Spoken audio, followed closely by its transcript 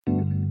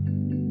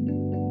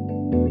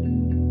Hello,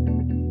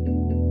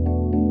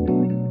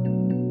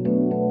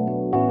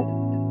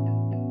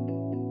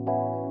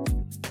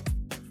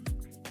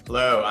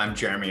 I'm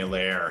Jeremy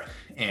Allaire,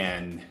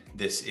 and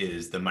this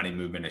is the Money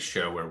Movement, a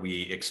show where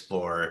we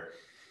explore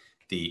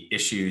the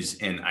issues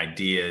and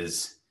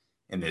ideas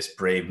in this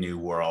brave new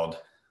world,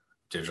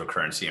 digital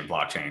currency and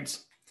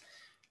blockchains.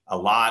 A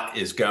lot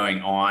is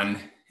going on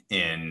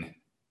in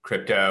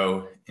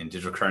crypto, in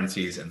digital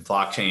currencies and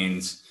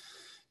blockchains,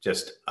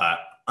 just an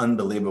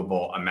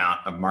unbelievable amount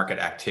of market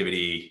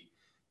activity,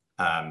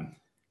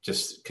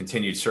 just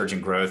continued surging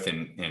growth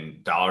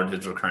in dollar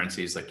digital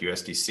currencies like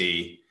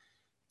USDC.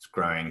 It's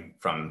growing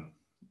from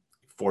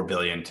 4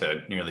 billion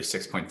to nearly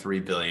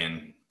 6.3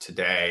 billion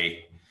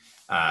today.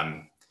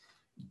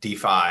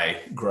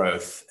 DeFi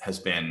growth has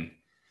been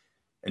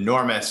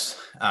enormous,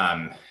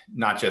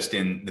 not just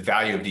in the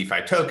value of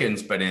DeFi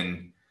tokens, but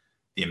in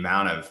the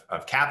amount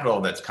of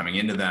capital that's coming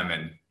into them.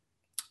 And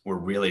we're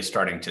really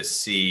starting to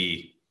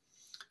see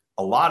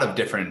a lot of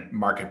different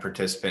market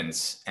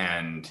participants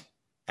and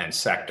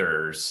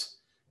sectors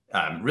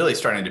really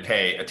starting to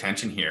pay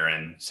attention here.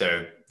 And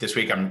so this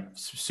week, I'm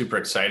super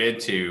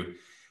excited to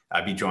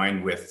be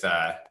joined with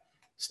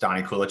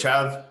Stani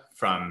Kulechov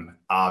from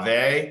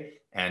Aave.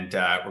 And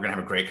we're going to have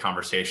a great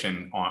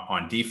conversation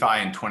on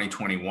DeFi in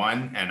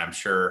 2021. And I'm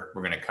sure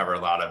we're going to cover a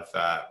lot of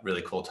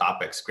really cool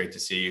topics. Great to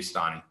see you,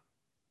 Stani.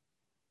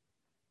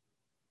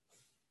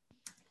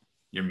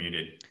 You're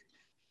muted.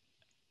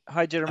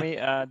 Hi, Jeremy.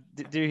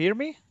 Do you hear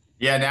me?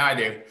 Yeah, now I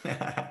do.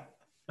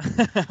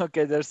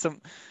 Okay, there's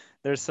some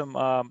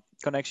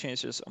connection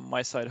issues on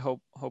my side. Hope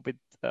it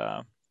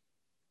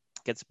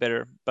gets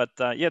better. But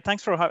yeah,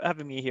 thanks for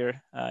having me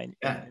here in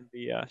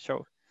the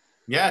show.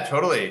 Yeah,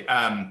 totally.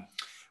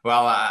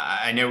 Well,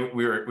 I know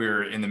we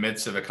were in the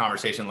midst of a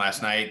conversation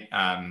last night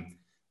on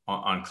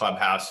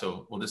Clubhouse,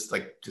 so we'll just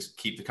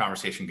keep the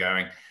conversation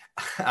going.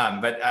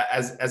 But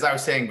as I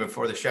was saying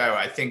before the show,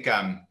 I think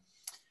I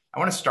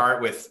want to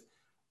start with.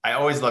 I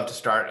always love to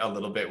start a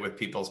little bit with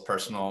people's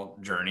personal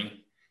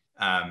journey,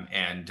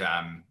 and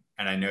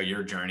I know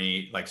your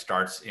journey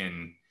starts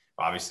in.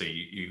 Obviously,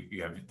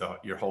 you have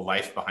your whole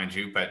life behind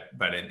you, but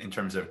in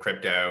terms of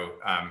crypto,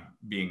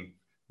 being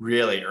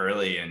really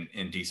early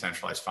in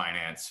decentralized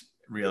finance,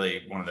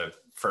 really one of the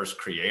first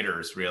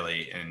creators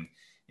really in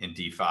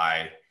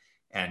DeFi.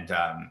 And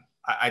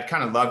I'd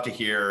kind of love to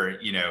hear,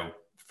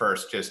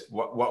 first just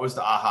what was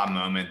the aha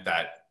moment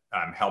that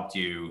helped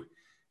you,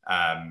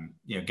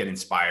 get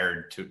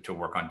inspired to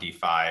work on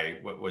DeFi?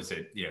 What was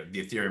it,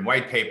 the Ethereum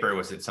white paper?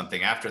 Was it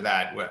something after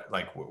that?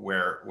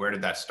 Where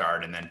did that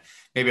start? And then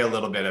maybe a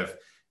little bit of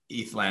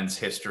ETHLend's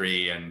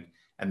history, and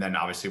then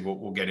obviously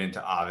we'll get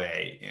into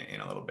Aave in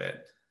a little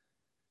bit.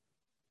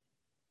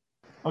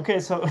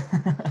 Okay, so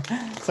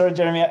sorry,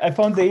 Jeremy, I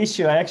found the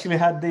issue. I actually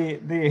had the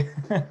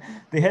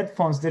the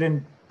headphones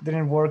didn't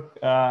work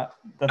that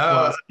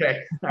well.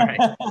 Okay, all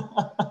right.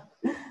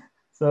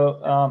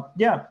 So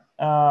yeah,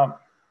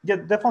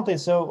 definitely.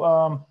 So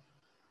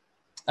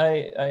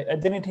I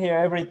didn't hear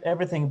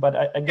everything, but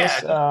I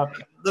guess a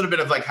little bit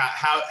of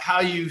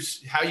how you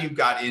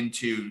got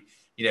into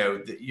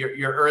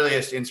your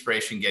earliest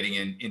inspiration getting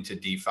into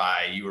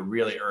DeFi. You were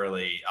really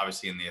early,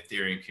 obviously, in the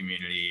Ethereum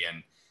community,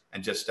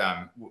 and just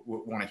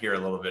want to hear a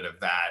little bit of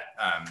that,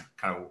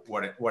 kind of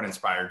what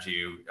inspired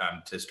you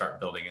to start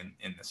building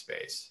in the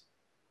space.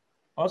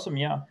 Awesome,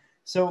 yeah.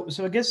 So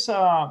I guess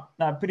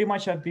pretty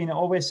much I've been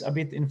always a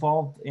bit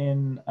involved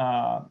in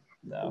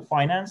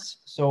finance.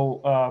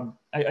 So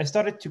I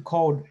started to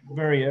code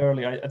very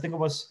early. I think I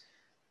was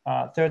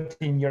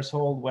 13 years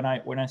old when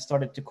I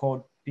started to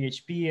code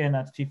PHP, and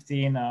at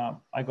 15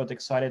 I got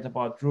excited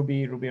about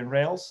Ruby and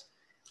Rails.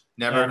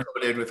 Never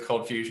coded with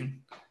Cold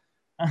Fusion.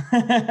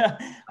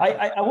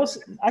 I was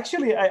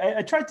actually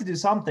I tried to do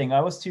something.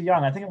 I was too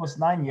young. I think I was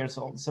 9 years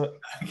old. So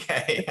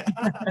okay.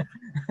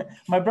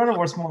 My brother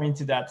was more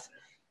into that.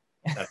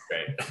 That's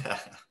great.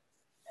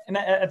 And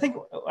I think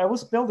I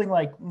was building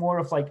more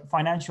of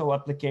financial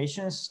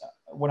applications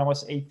when I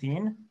was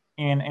 18,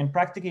 and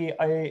practically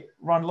I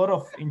run a lot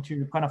of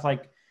into kind of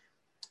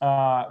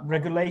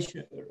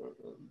regulation,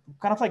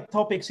 kind of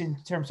topics in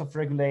terms of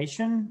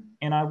regulation.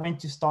 And I went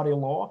to study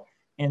law,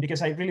 and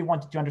because I really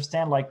wanted to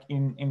understand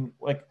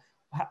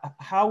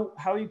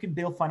how you can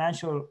build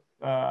financial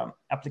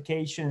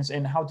applications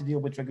and how to deal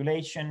with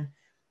regulation.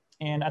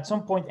 And at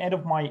some point, end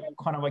of my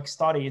kind of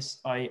studies,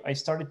 I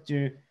started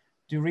to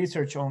do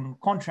research on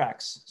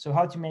contracts, so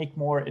how to make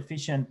more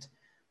efficient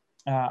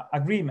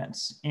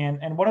agreements.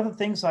 And one of the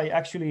things I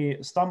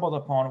actually stumbled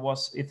upon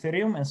was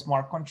Ethereum and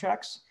smart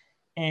contracts.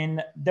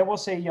 And there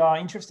was a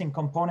interesting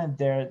component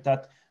there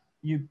that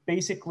you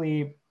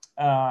basically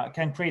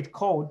can create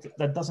code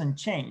that doesn't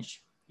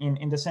change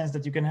in the sense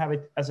that you can have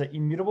it as an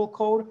immutable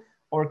code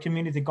or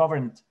community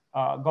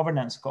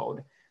governance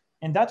code.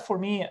 And that for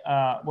me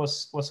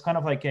was kind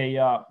of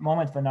a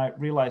moment when I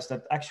realized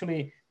that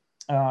actually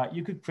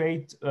you could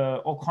create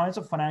all kinds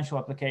of financial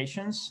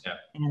applications,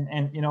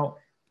 and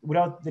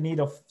without the need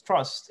of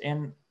trust.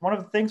 And one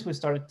of the things we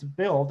started to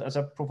build as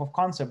a proof of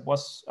concept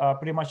was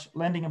pretty much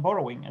lending and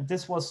borrowing. And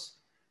this was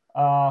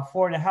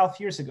 4.5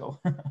 years ago.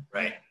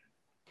 Right.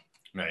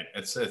 Right.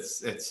 It's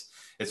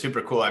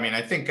super cool. I mean,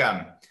 I think,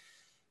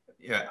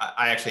 yeah,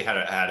 I actually had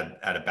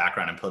a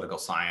background in political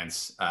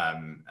science,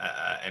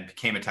 and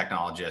became a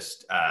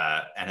technologist,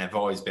 and have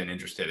always been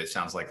interested, it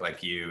sounds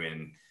like you,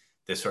 in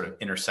this sort of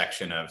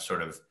intersection of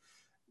sort of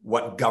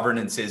what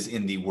governance is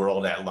in the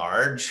world at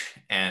large,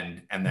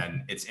 and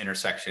then its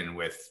intersection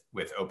with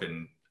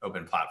open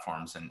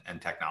platforms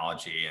and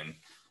technology. And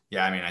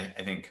yeah, I mean,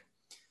 I think,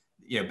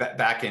 you know,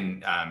 back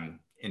in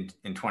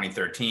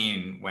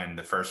 2013, when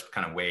the first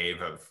kind of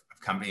wave of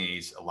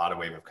companies, a lot of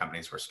wave of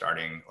companies were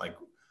starting, like,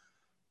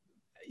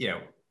 you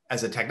know,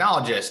 as a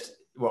technologist,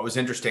 what was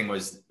interesting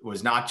was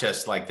not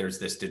just like there's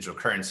this digital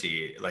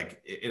currency,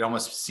 like it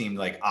almost seemed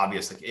like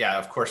obvious, like, yeah,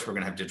 of course we're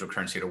going to have digital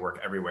currency to work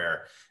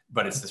everywhere,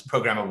 but it's this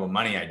programmable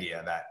money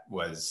idea that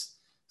was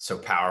so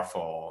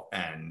powerful,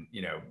 and,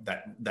 you know,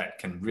 that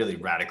can really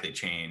radically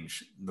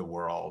change the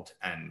world.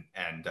 And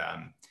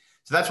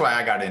so that's why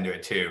I got into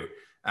it too.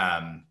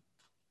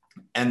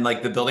 And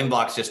like the building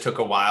blocks just took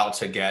a while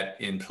to get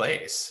in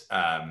place.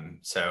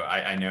 So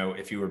I know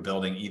if you were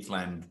building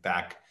ETHLend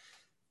back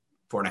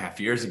 4.5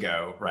 years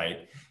ago,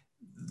 right,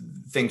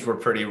 things were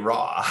pretty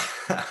raw.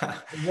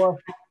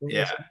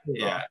 Yeah.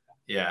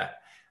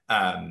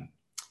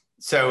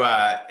 So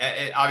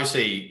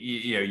obviously,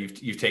 you know,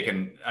 you've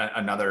taken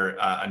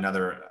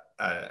another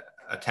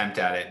attempt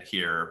at it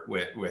here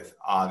with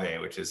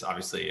Aave, which is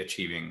obviously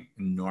achieving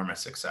enormous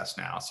success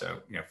now. So,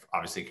 you know,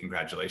 obviously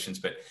congratulations,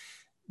 but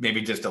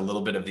maybe just a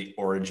little bit of the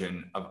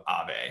origin of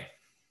Aave.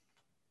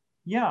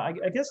 Yeah,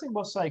 I guess it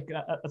was like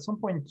at some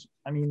point,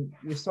 I mean,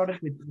 we started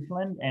with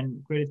ETHLend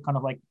and created kind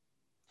of like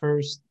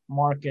first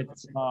market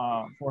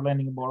for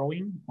lending and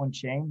borrowing on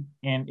chain.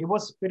 And it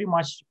was pretty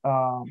much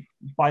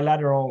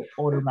bilateral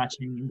order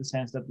matching, in the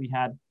sense that we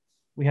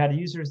had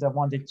users that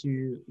wanted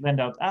to lend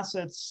out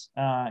assets,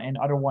 and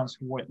other ones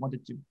who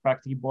wanted to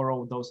practically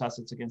borrow those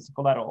assets against the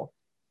collateral.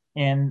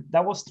 And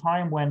that was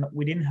time when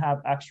we didn't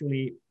have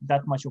actually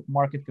that much of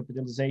market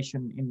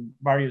capitalization in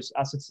various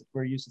assets that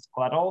were used as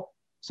collateral.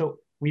 So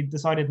we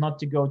decided not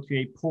to go to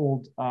a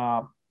pooled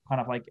kind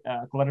of like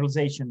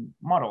collateralization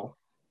model.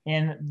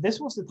 And this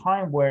was the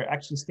time where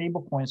actually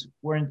stablecoins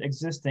weren't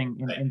existing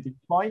in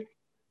DeFi.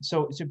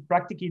 So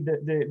practically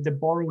the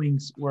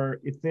borrowings were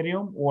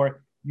Ethereum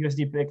or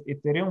USD-backed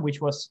Ethereum, which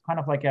was kind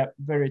of like a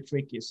very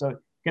tricky. So you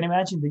can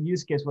imagine the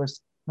use case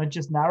was not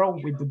just narrow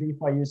with the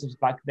DeFi users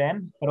back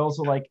then, but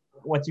also like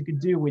what you could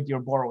do with your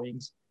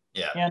borrowings.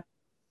 Yeah. And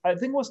I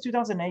think it was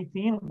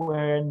 2018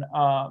 when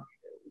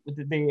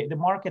the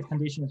market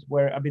conditions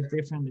were a bit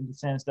different, in the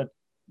sense that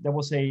there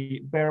was a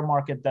bear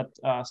market that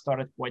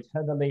started quite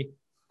heavily.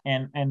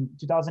 And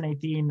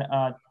 2018,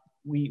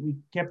 we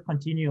kept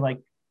continue like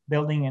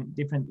building in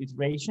different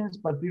iterations,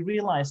 but we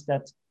realized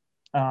that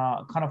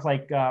kind of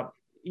like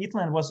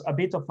ETHLend was a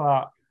bit of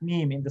a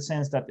meme, in the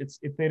sense that it's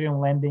Ethereum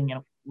lending,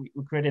 and we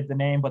created the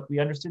name, but we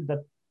understood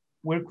that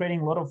we're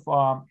creating a lot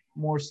of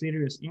more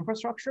serious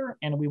infrastructure,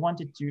 and we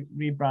wanted to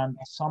rebrand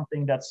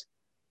something that's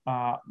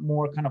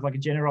more kind of like a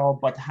general,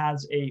 but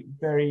has a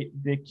very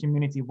big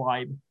community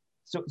vibe.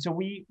 So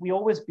we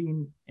always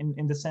been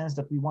in the sense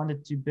that we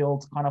wanted to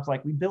build kind of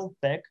like, we build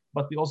tech,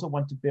 but we also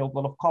want to build a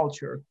lot of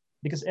culture,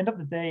 because end of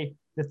the day,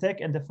 the tech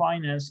and the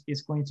finance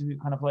is going to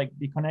kind of like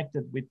be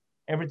connected with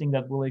everything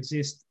that will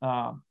exist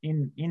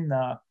in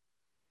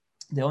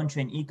the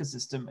on-chain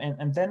ecosystem.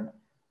 And then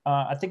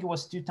I think it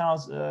was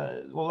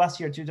last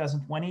year,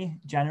 2020,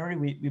 January,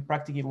 we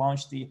practically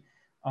launched the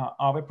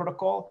Aave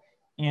protocol.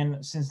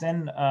 And since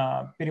then,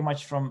 pretty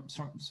much from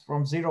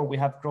zero, we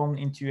have grown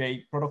into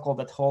a protocol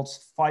that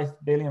holds 5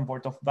 billion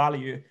worth of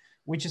value,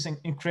 which is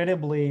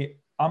incredibly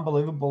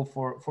unbelievable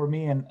for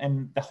me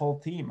and the whole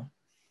team.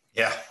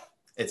 Yeah,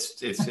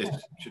 it's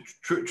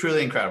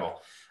truly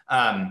incredible.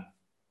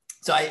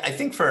 So I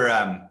think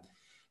for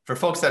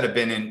folks that have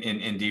been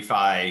in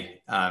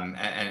DeFi,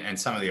 and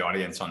some of the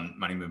audience on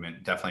Money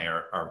Movement definitely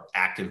are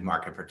active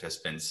market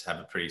participants, have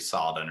a pretty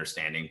solid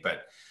understanding.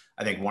 But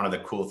I think one of the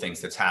cool things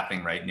that's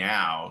happening right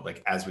now,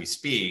 like as we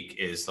speak,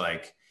 is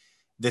like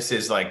this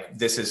is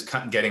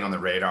getting on the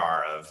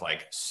radar of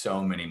like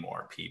so many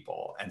more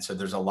people. And so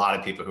there's a lot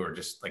of people who are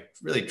just like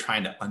really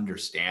trying to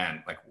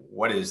understand, like,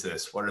 what is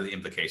this? What are the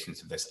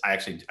implications of this? I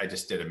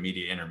just did a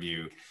media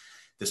interview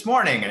this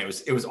morning, and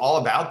it was all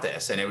about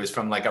this. And it was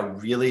from like a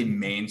really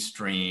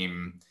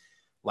mainstream,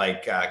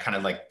 like kind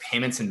of like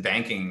payments and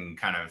banking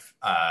kind of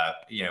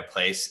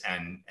place.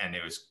 And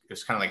it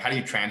was kind of like, how do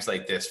you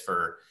translate this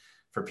for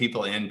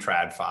people in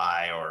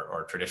TradFi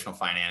or traditional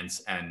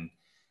finance and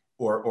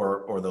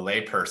or the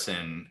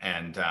layperson?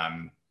 And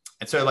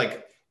so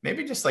like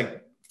maybe just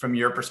like from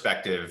your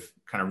perspective,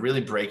 kind of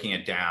really breaking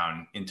it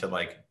down into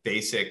like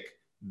basic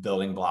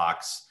building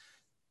blocks.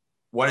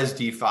 What is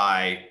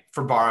DeFi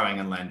for borrowing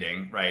and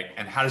lending, right?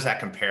 And how does that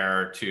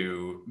compare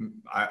to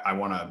I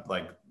want to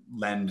like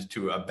lend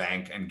to a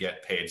bank and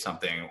get paid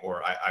something,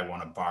 or I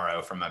want to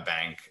borrow from a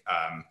bank,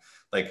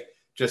 like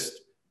just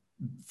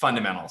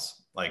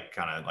fundamentals, like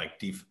kind of like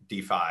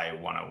DeFi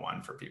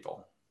 101 for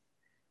people.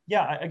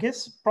 Yeah, I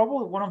guess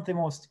probably one of the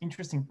most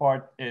interesting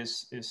part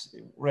is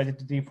related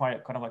to DeFi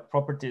kind of like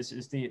properties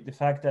is the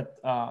fact that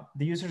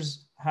the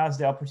users has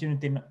the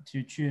opportunity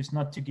to choose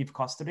not to give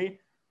custody.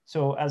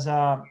 So as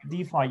a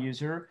DeFi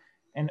user,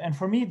 and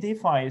for me,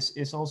 DeFi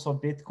is also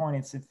Bitcoin,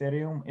 it's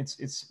Ethereum,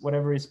 it's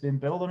whatever is been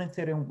built on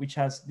Ethereum, which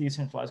has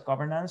decentralized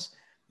governance.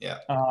 Yeah.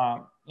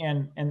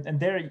 And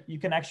there you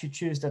can actually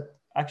choose that.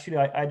 Actually,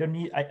 I don't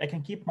need. I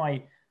can keep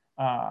my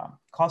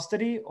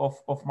custody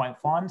of my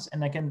funds,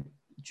 and I can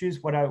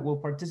choose what I will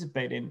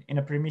participate in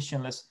a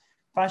permissionless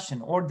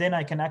fashion, or then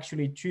I can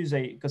actually choose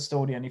a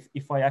custodian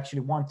if I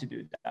actually want to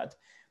do that.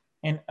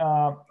 And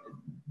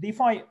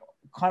DeFi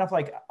kind of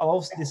like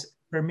allows this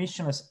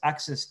permissionless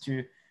access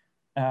to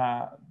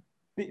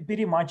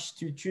pretty much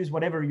to choose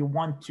whatever you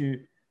want to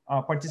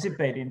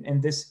participate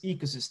in this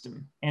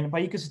ecosystem. And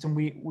by ecosystem,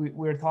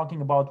 we're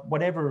talking about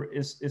whatever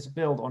is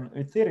built on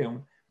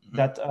Ethereum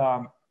that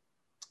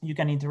you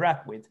can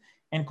interact with.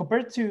 And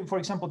compared to, for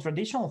example,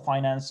 traditional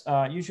finance,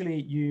 usually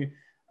you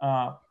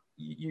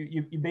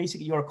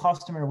basically, you're a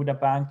customer with a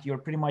bank, you're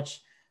pretty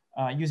much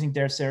using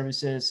their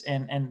services,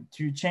 and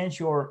to change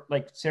your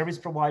like service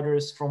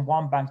providers from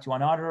one bank to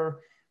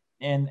another,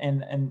 and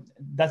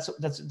that's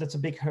a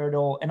big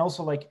hurdle. And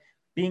also like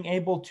being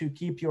able to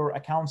keep your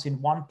accounts in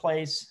one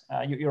place,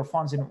 your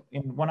funds in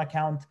one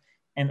account,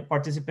 and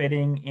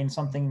participating in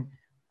something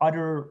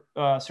other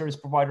service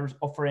providers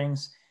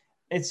offerings,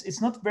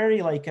 it's not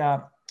very like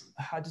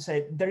how to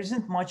say, there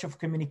isn't much of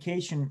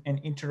communication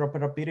and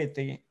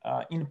interoperability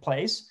in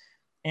place.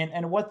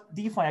 And what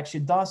DeFi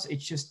actually does, it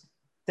just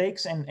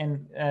takes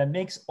and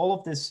makes all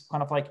of this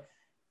kind of like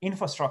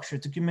infrastructure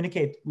to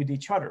communicate with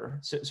each other.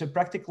 So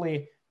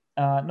practically,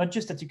 not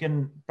just that you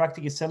can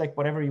practically select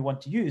whatever you want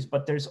to use,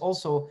 but there's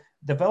also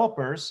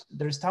developers,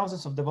 there's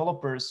thousands of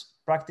developers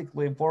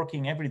practically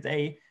working every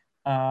day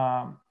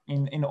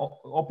in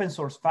open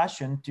source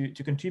fashion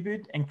to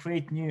contribute and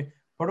create new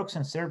products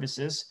and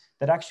services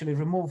that actually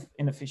remove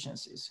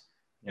inefficiencies.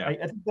 Yeah.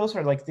 I think those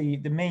are like the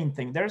main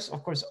thing. There's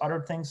of course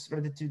other things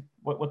related to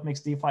what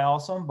makes DeFi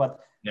awesome, but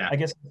yeah, I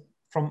guess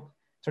from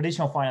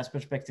traditional finance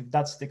perspective,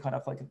 that's the kind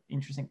of like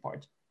interesting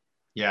part.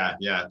 Yeah,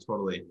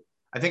 totally.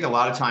 I think a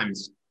lot of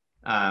times,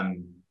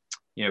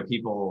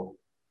 people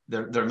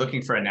they're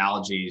looking for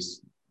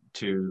analogies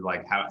to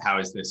like how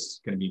is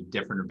this going to be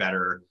different or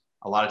better.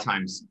 A lot of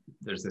times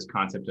there's this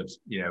concept of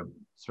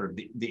sort of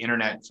the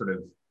internet sort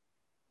of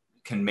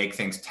can make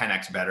things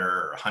 10x better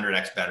or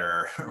 100x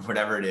better or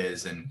whatever it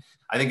is. And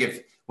I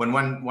think when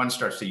one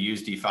starts to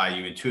use DeFi,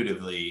 you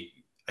intuitively,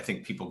 I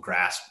think people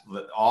grasp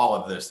all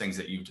of those things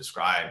that you've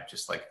described,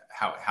 just like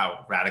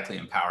how radically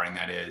empowering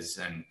that is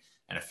and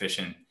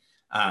efficient.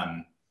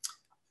 A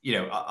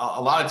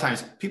lot of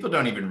times people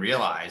don't even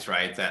realize,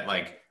 right, that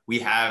like we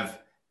have,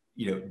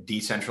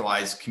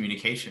 decentralized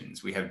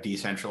communications, we have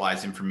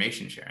decentralized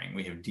information sharing,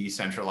 we have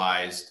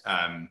decentralized,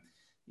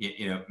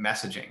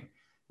 messaging,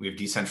 we have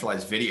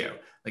decentralized video,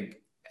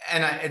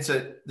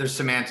 there's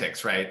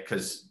semantics, right?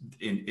 Because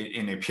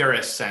in a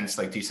purist sense,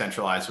 like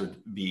decentralized would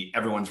be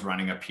everyone's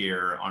running a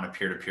peer on a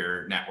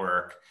peer-to-peer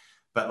network,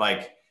 but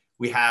like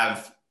we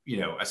have,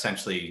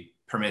 essentially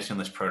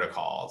permissionless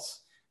protocols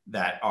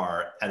that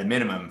are at a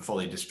minimum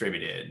fully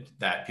distributed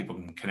that people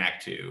can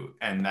connect to,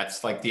 and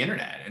that's like the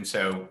internet. And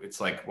so it's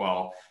like,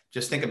 well,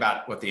 just think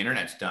about what the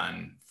internet's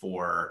done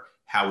for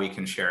how we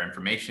can share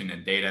information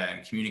and data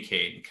and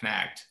communicate and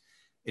connect.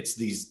 It's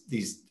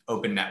these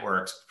open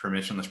networks,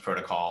 permissionless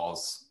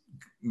protocols,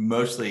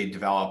 mostly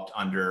developed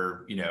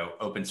under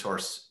open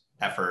source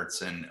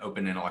efforts and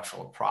open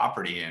intellectual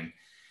property. And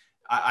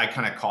I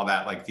kind of call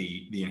that like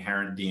the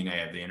inherent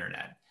DNA of the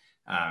internet.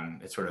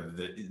 It's sort of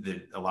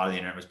a lot of the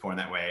internet was born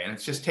that way, and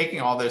it's just taking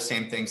all those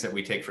same things that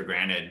we take for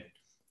granted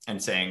and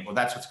saying, well,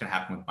 that's what's going to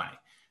happen with money.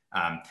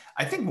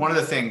 I think one of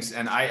the things,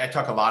 and I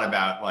talk a lot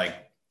about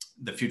like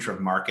the future of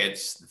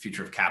markets, the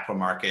future of capital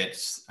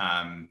markets.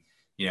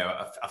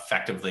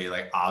 Effectively,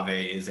 like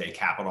Aave is a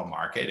capital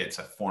market. It's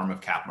a form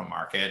of capital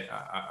market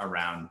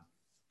around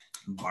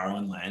borrow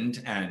and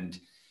lend. And,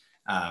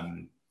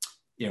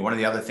 one of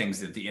the other things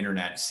that the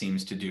internet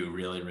seems to do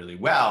really, really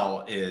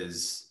well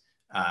is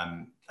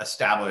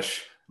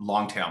establish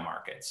long tail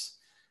markets,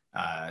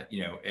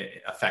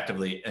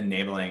 effectively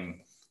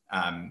enabling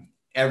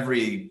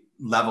every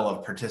level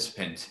of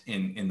participant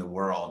in the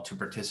world to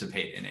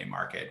participate in a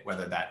market,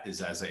 whether that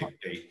is as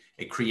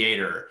a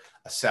creator,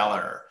 a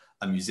seller,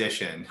 a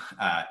musician,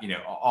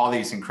 all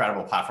these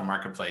incredible platform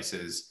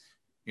marketplaces.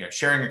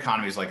 Sharing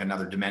economy is like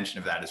another dimension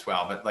of that as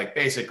well. But like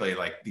basically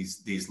like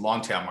these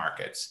long tail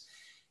markets.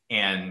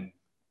 And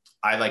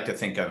I like to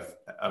think of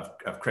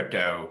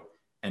crypto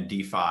and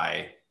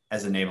DeFi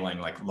as enabling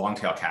like long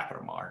tail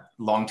capital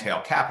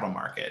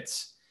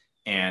markets.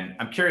 And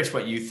I'm curious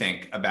what you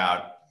think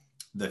about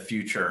the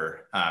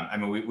future.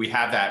 We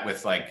have that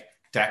with like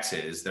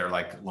DEXs. They're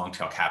like long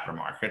tail capital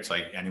markets.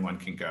 Like anyone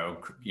can go,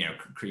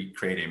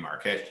 create a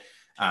market.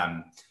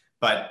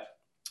 But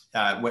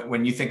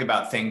when you think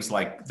about things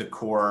like the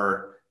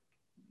core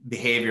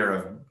behavior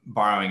of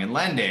borrowing and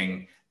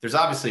lending, there's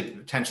obviously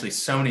potentially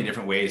so many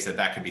different ways that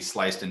that could be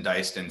sliced and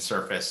diced and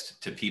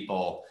surfaced to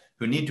people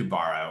who need to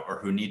borrow or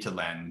who need to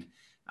lend.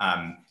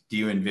 Do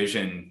you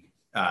envision,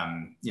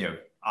 you know,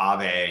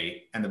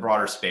 Aave and the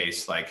broader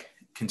space, like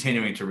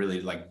continuing to really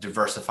like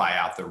diversify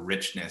out the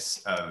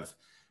richness of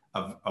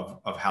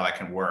how that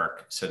can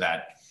work so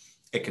that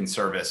it can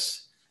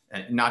service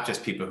not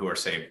just people who are,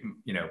 say,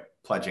 you know,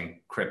 pledging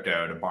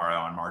crypto to borrow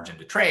on margin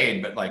to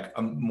trade, but like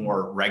a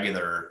more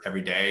regular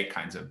everyday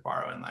kinds of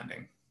borrow and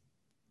lending?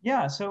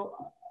 Yeah, so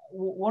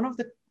one of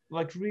the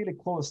like really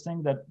coolest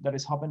thing that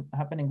is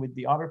happening with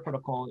the Aave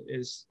protocol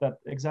is that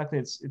exactly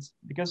it's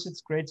because it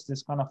creates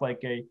this kind of like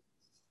a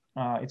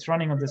it's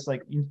running on this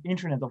like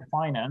internet of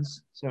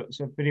finance. So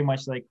pretty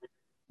much like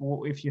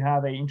if you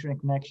have an internet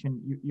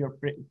connection, you're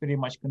pretty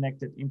much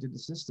connected into the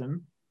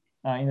system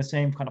in the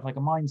same kind of like a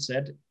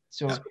mindset.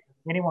 So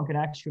anyone can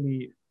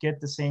actually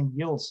get the same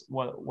yields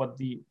what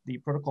the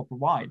protocol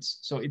provides.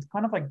 So it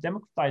kind of like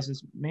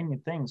democratizes many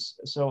things.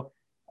 So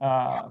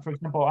for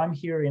example, I'm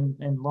here in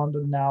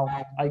London now.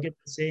 I get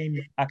the same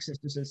access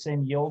to the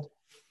same yield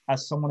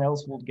as someone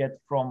else will get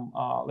from,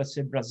 let's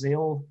say,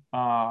 Brazil,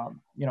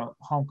 you know,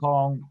 Hong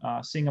Kong,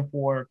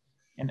 Singapore,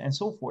 and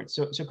so forth.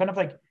 So kind of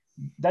like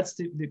that's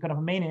the kind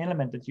of main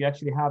element, that you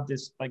actually have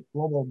this like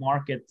global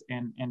market,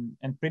 and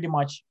pretty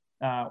much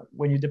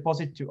when you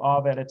deposit to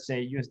Aave, let's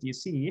say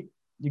USDC,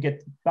 you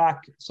get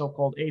back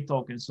so-called A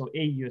tokens, so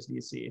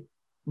AUSDC.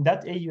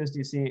 That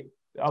AUSDC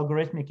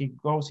algorithmically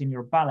goes in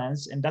your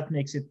balance, and that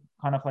makes it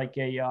kind of like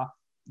a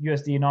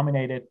USD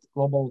denominated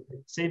global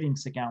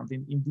savings account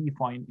in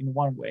DeFi in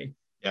one way.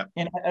 Yeah.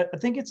 And I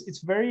think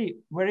it's very,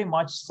 very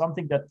much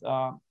something that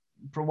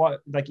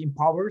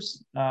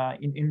empowers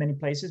in many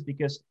places,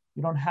 because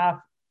you don't have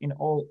in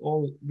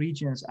all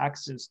regions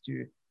access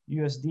to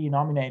USD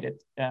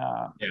denominated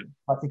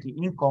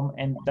particularly income,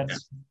 and that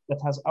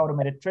has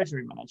automated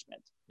treasury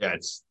management. Yeah,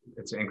 it's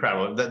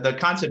incredible. The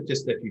concept,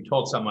 just that you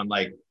told someone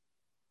like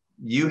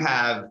you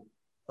have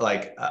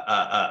like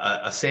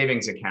a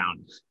savings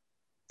account,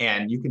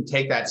 and you can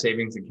take that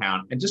savings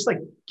account and just like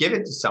give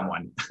it to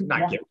someone,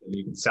 not give it to them,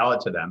 you can sell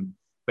it to them,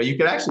 but you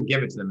could actually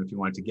give it to them if you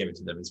wanted to give it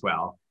to them as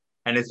well.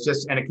 And it's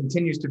just, and it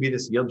continues to be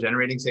this yield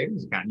generating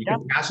savings account. You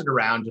can pass it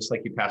around just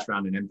like you pass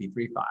around an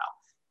MP3 file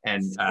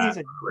and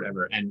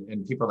whatever.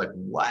 And people are like,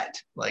 what?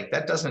 Like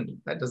that doesn't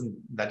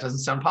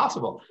sound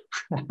possible.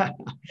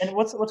 And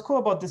what's cool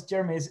about this,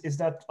 Jeremy, is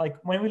that like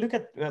when we look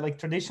at like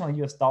traditional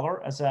US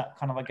dollar as a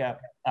kind of like a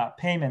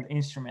payment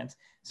instrument,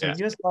 so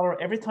US dollar,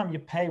 every time you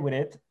pay with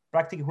it,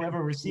 practically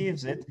whoever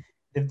receives it,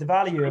 the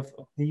value of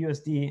the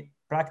USD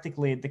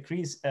practically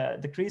decreases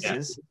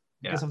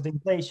because of the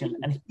inflation.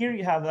 And here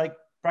you have like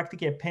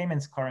practically a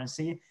payments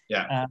currency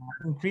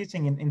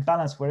increasing in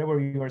balance wherever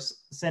you are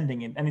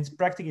sending it, and it's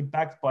practically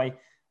backed by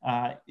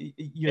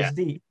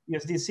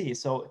USDC.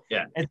 So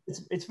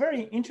it's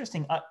very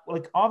interesting.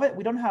 Like Aave,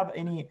 we don't have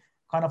any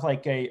kind of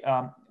like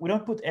we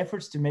don't put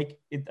efforts to make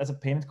it as a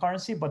payment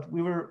currency, but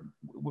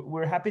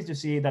we're happy to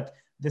see that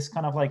this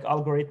kind of like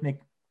algorithmic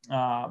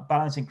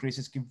balance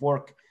increases can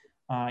work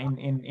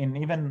in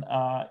even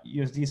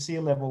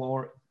USDC level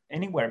or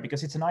anywhere,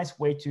 because it's a nice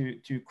way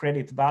to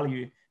credit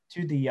value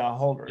to the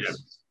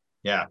holders.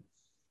 Yeah.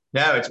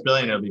 No, it's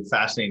brilliant. It'll be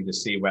fascinating to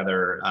see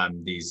whether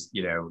these,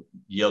 you know,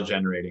 yield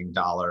generating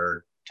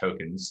dollar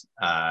tokens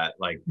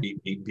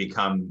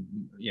become,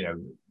 you know,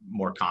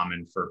 more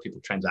common for people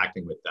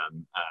transacting with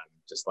them.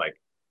 Just like,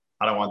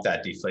 I don't want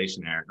that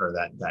deflationary or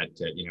that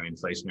you know,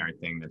 inflationary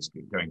thing that's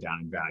going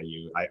down in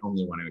value. I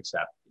only want to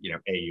accept, you know,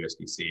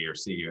 AUSDC or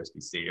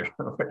CUSDC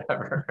or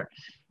whatever.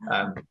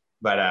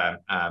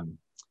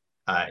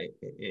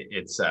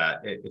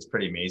 It's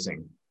pretty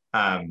amazing.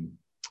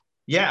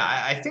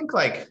 I think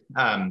like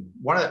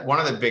one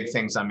of the big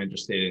things I'm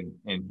interested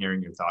in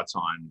hearing your thoughts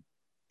on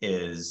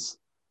is,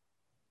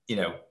 you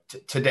know,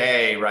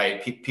 today,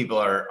 right? People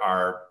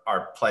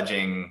are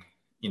pledging,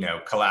 you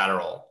know,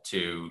 collateral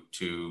to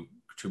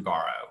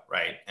borrow,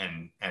 right?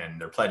 And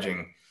they're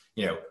pledging,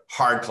 you know,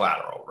 hard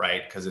collateral,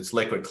 right? Because it's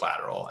liquid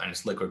collateral, and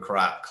it's liquid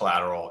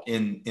collateral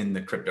in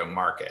the crypto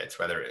markets,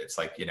 whether it's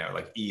like, you know,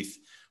 like ETH,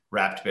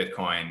 wrapped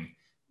Bitcoin,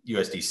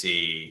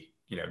 USDC,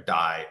 you know,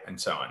 DAI, and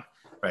so on,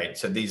 right?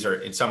 So these are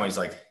in some ways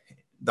like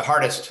the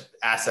hardest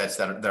assets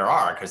that there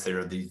are, because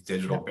they're these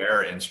digital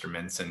bearer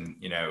instruments, and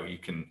you know, you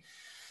can,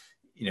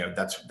 you know,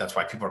 that's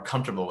why people are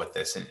comfortable with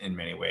this in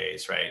many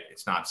ways, right?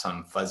 It's not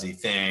some fuzzy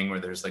thing where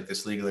there's like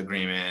this legal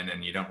agreement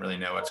and you don't really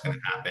know what's going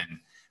to happen.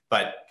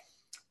 But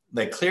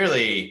like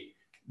clearly,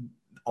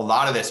 a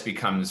lot of this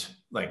becomes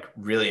like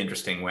really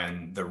interesting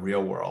when the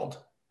real world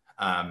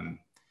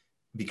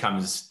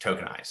becomes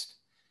tokenized,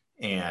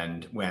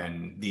 and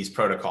when these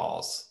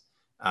protocols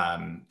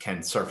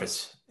can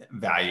surface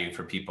value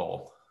for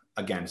people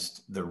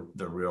against the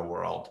real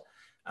world.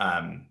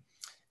 And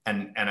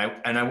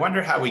I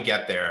wonder how we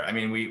get there. I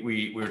mean,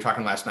 we were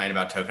talking last night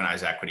about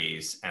tokenized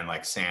equities, and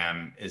like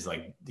Sam is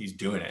like, he's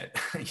doing it,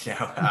 you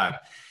know,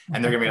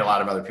 and there are gonna be a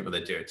lot of other people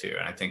that do it too.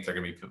 And I think there are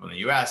gonna be people in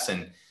the US,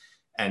 and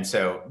And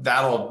so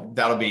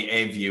that'll be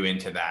a view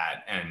into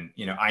that. And,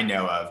 I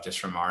know of just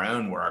from our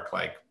own work,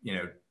 like,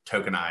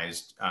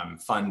 tokenized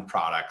fund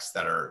products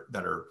that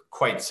are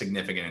quite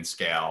significant in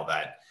scale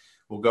that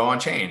will go on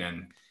chain,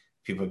 and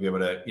people will be able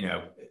to,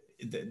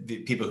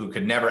 the people who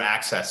could never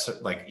access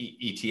like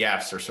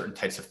ETFs or certain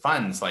types of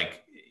funds,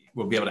 like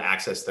will be able to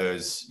access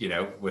those,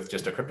 with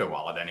just a crypto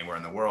wallet anywhere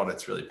in the world.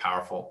 It's really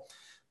powerful.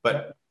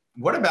 But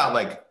what about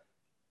like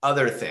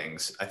other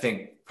things? I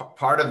think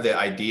part of the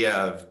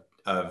idea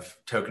of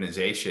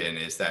tokenization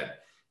is that,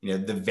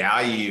 the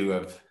value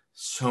of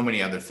so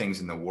many other things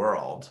in the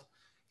world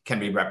can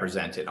be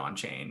represented on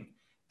chain,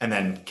 and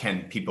then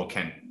people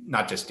can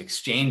not just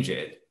exchange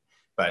it,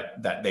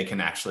 but that they can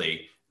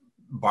actually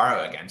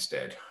borrow against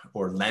it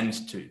or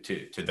lend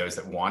to those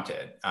that want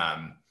it.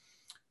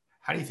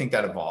 How do you think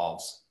that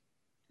evolves?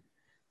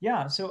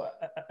 Yeah, so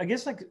I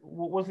guess like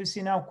what we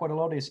see now quite a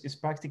lot is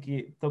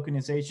practically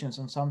tokenizations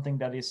on something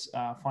that is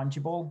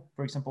fungible.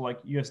 For example, like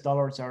US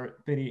dollars are a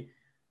pretty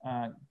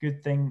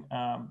good thing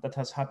that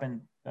has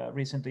happened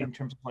recently in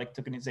terms of like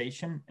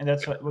tokenization, and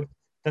that's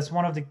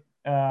one of the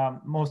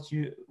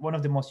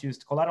most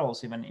used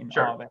collaterals even in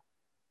Aave.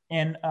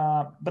 And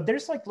but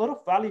there's like a lot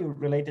of value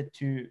related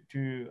to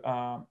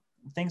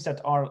things that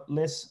are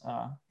less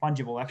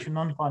fungible, actually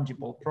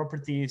non-fungible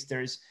properties.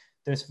 There's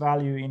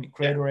value in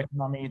creator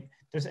economy.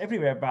 There's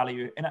everywhere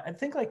value, and I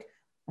think like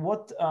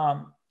what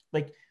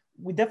like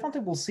we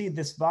definitely will see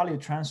this value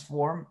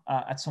transform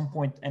at some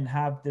point and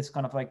have this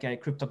kind of like a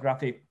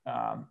cryptographic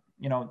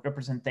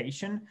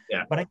representation.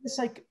 But I guess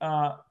like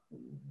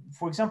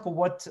for example,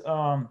 what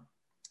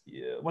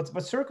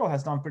Circle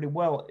has done pretty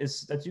well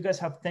is that you guys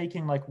have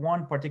taken like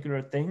one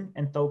particular thing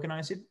and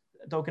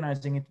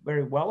tokenizing it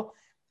very well.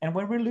 And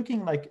when we're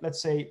looking like,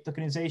 let's say,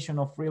 tokenization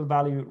of real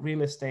value,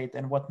 real estate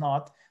and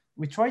whatnot,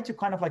 we try to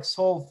kind of like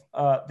solve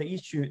the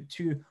issue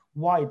too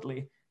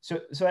widely. So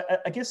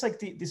I guess like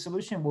the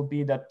solution will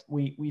be that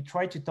we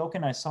try to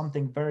tokenize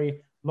something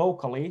very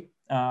locally,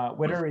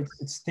 whether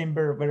it's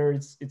timber, whether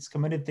it's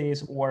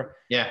commodities or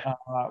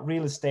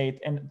real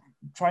estate, and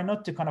try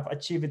not to kind of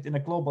achieve it in a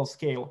global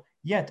scale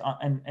yet,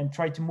 and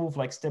try to move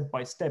like step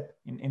by step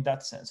in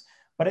that sense.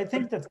 But I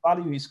think that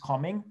value is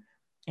coming.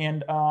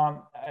 And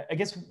I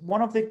guess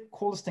one of the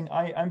coolest thing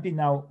I've been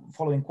now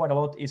following quite a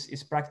lot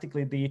is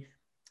practically the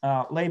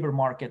labor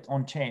market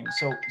on chain.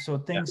 So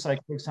things like,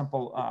 for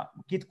example,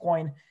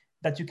 Gitcoin,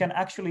 that you can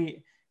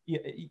actually,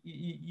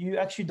 you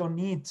actually don't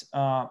need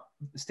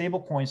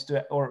stable coins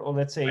to, or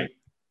let's say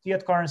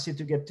fiat currency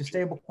to get to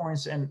stable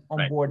coins and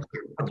onboard.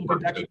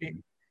 But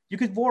you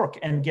could work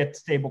and get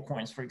stable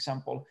coins, for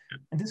example.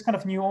 And this kind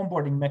of new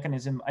onboarding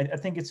mechanism, I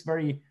think it's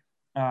very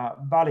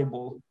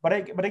valuable. But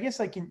I guess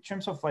like in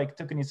terms of like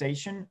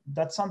tokenization,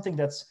 that's something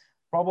that's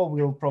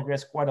probably will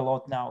progress quite a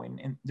lot now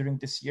during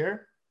this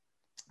year.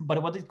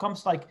 But what it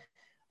comes like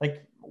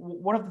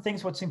one of the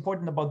things what's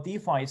important about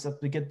DeFi is that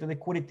we get the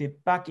liquidity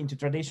back into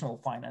traditional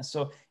finance.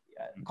 So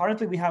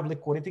currently we have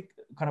liquidity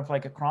kind of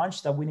like a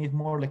crunch that we need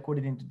more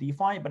liquidity into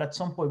DeFi, but at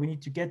some point we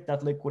need to get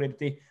that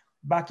liquidity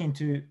back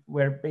into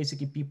where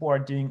basically people are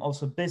doing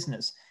also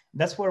business.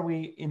 That's where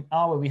in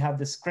Aave we have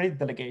this credit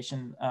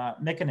delegation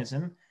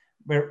mechanism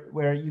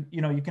where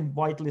you can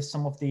whitelist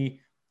some of the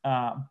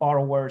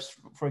borrowers,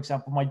 for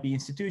example, might be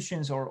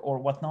institutions or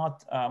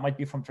whatnot, might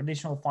be from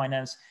traditional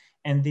finance,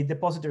 and the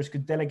depositors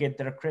could delegate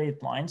their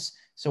credit lines.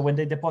 So when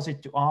they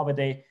deposit to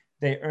Aave,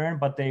 they earn,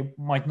 but they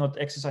might not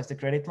exercise the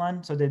credit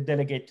line. So they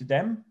delegate to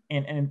them,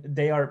 and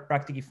they are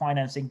practically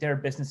financing their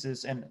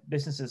businesses and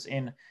businesses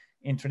in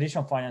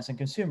traditional finance and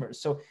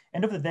consumers. So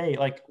end of the day,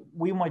 like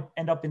we might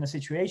end up in a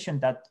situation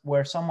that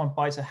where someone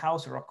buys a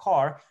house or a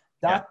car,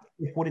 that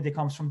liquidity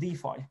comes from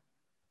DeFi.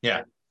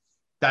 Yeah,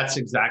 that's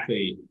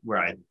exactly where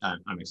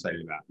I'm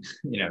excited about.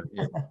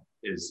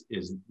 Is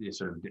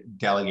sort of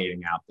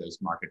delegating out those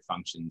market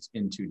functions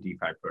into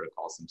DeFi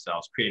protocols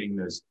themselves, creating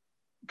those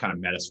kind of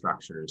meta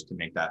structures to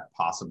make that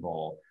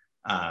possible.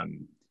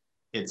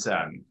 It's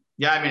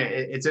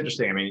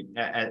interesting. I mean,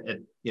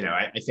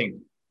 I think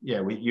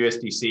with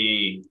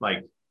USDC,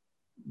 like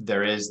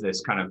there is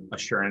this kind of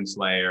assurance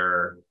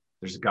layer,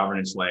 there's a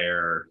governance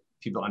layer.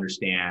 People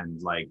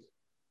understand like,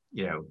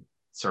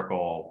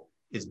 Circle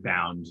is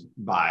bound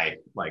by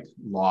like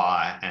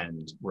law,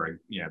 and where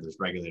there's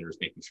regulators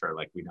making sure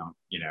like we don't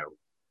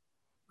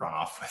run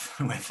off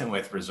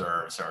with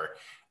reserves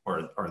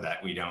or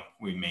that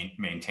we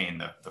maintain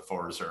the full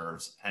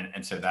reserves,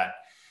 and so that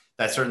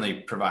certainly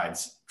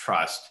provides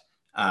trust.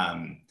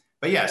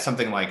 But yeah,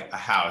 something like a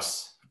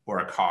house or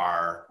a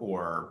car,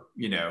 or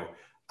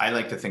I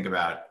like to think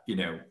about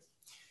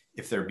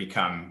if there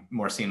become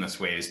more seamless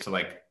ways to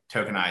like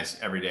tokenize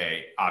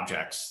everyday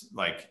objects,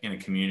 like in a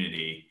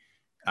community.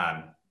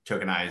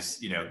 Tokenize,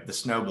 the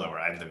snowblower.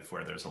 I live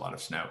where there's a lot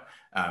of snow,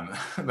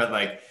 but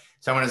like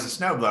someone has a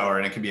snowblower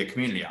and it can be a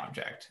community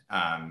object,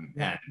 and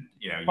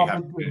you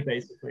public good,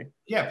 basically.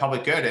 Yeah,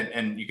 public good,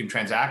 and you can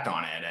transact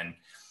on it. And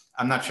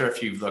I'm not sure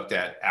if you've looked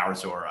at our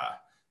Zora.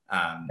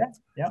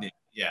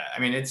 Yeah. I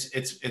mean, it's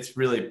a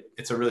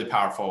really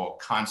powerful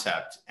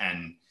concept,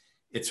 and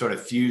it sort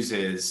of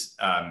fuses,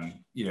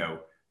 you know,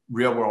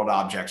 real world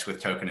objects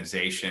with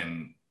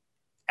tokenization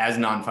as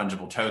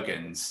non-fungible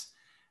tokens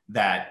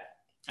that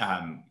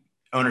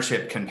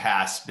ownership can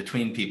pass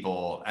between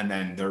people, and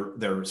then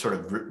they're sort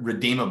of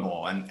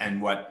redeemable.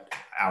 And what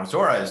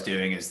Aurora is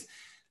doing is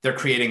they're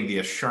creating the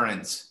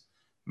assurance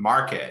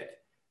market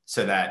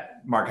so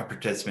that market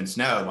participants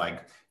know,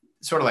 like,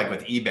 sort of like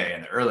with eBay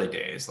in the early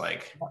days,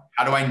 like,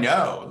 how do I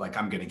know, like,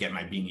 I'm going to get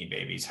my Beanie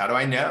Babies? How do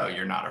I know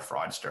you're not a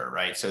fraudster,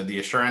 right? So the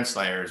assurance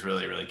layer is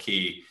really, really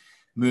key.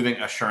 Moving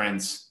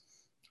assurance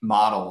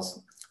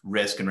models,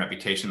 risk and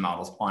reputation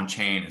models on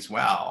chain as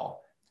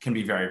well can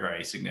be very,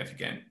 very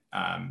significant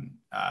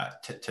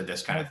to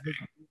this kind of thing.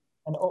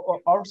 And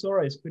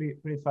Aurora is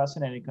pretty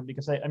fascinating,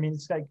 because I mean,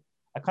 it's like,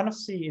 I kind of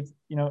see it,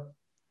 you know,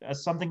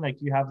 as something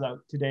like you have that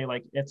today,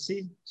 like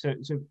Etsy. So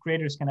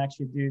creators can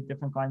actually do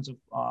different kinds of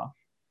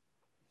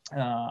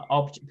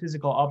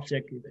physical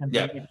object. It can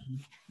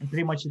be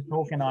pretty much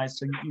tokenized,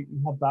 so you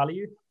have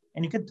value,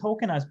 and you can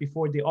tokenize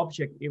before the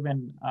object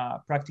even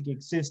practically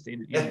exists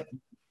in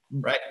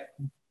right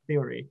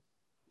theory.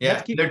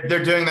 Yeah,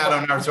 they're doing that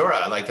on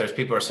Aurora. Like, there's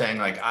people are saying,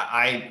 like,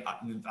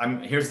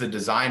 I'm here's the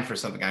design for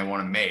something I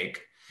want to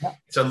make. Yeah.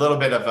 It's a little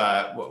bit of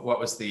a, what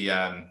was the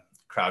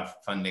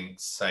crowdfunding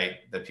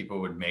site that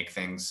people would make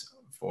things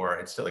for?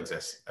 It still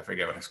exists. I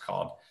forget what it's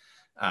called.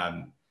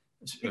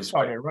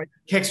 Kickstarter, right?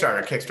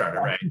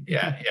 Kickstarter, right?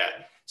 Yeah.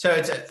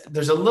 So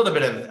there's a little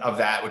bit of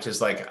that, which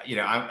is like, you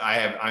know,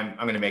 I'm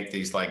going to make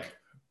these, like,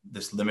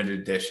 this limited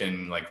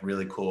edition, like,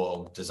 really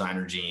cool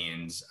designer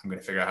jeans. I'm going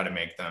to figure out how to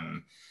make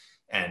them,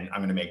 and I'm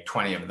going to make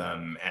 20 of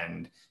them,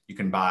 and you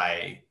can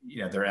buy,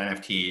 you know, they're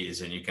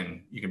NFTs, and you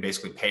can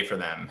basically pay for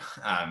them,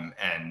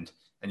 and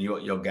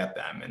you'll get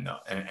them,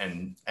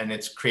 and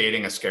it's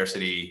creating a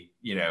scarcity,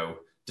 you know,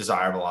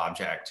 desirable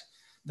object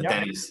that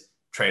then is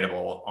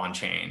tradable on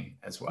chain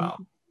as well.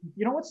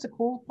 You know what's the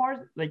cool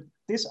part? Like,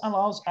 this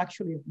allows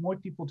actually more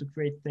people to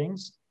create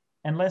things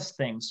and less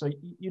things. So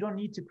you don't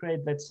need to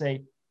create, let's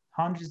say,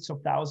 hundreds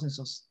of thousands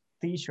of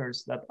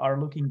t-shirts that are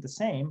looking the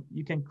same.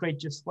 You can create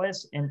just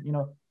less, and, you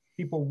know,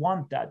 people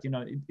want that. You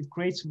know, it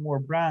creates more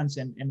brands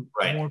and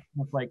more kind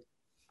of like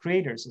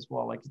creators as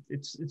well. Like,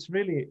 it's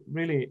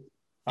really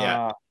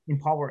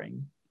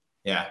empowering.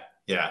 Yeah.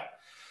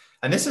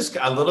 And this is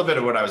a little bit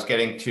of what I was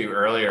getting to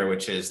earlier,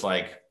 which is,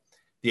 like,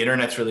 the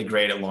internet's really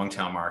great at long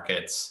tail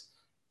markets.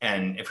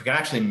 And if we can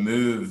actually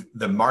move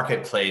the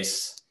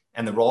marketplace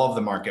and the role of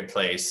the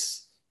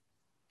marketplace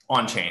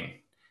on chain,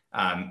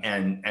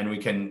 and we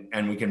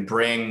can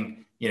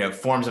bring, you know,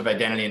 forms of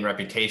identity and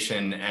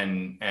reputation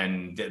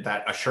and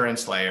that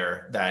assurance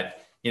layer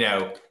that, you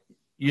know,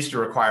 used to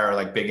require,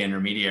 like, big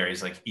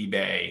intermediaries like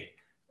eBay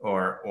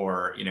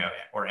or you know,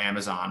 or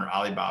Amazon or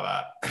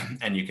Alibaba,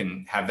 and you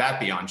can have that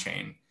be on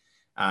chain,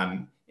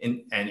 and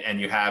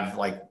you have,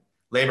 like,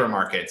 labor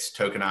markets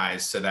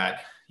tokenized so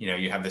that, you know,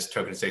 you have this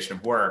tokenization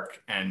of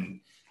work, and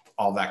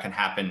all that can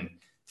happen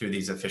through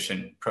these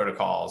efficient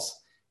protocols.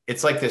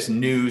 It's like this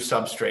new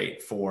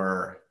substrate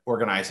for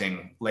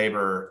organizing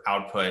labor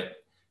output,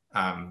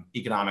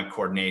 economic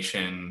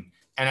coordination,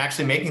 and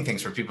actually making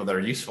things for people that are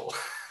useful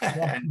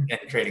and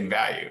creating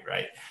value,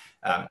 right?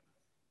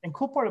 And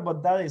cool part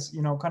about that is,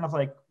 you know, kind of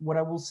like what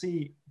I will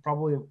see,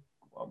 probably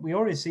we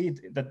already see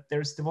it, that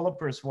there's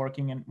developers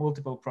working in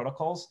multiple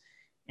protocols,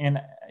 and,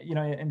 you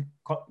know, and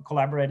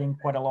collaborating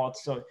quite a lot.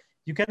 So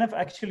you kind of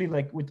actually,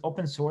 like, with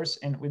open source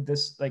and with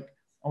this, like,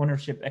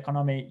 ownership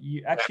economy,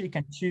 you actually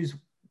can choose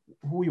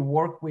who you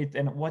work with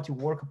and what you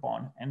work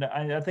upon. And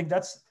I think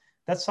that's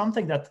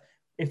something that,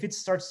 if it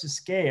starts to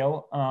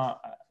scale,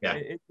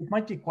 it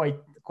might be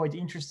quite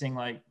interesting.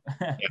 Like,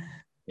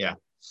 yeah.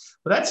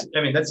 Well, that's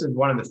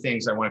one of the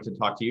things I wanted to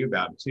talk to you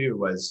about too,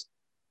 was,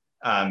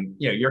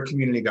 you know, you're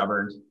community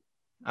governed,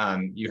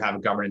 you have a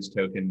governance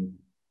token.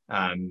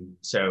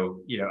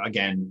 So, you know,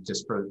 again,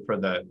 just for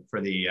the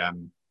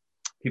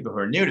people who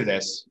are new to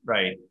this,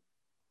 right?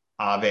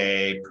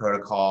 Aave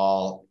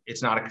protocol,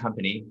 it's not a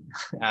company.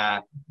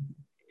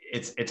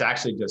 It's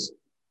actually just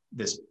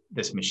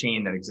this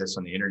machine that exists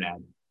on the internet.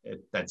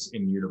 That's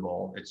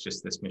immutable. It's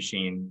just this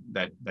machine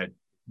that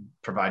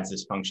provides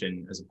this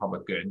function as a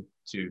public good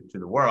to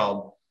the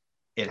world.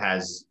 It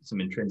has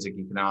some intrinsic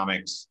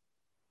economics,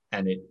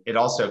 and it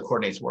also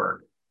coordinates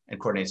work and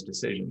coordinates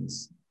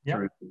decisions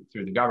through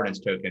the governance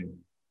token.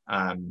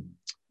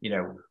 You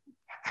know,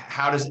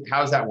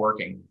 how's that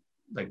working,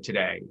 like,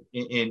 today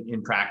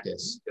in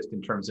practice, just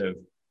in terms of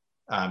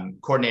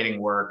coordinating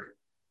work,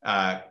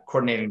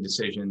 coordinating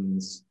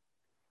decisions,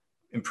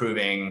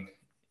 improving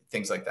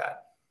things like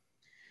that?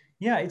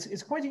 Yeah,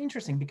 it's quite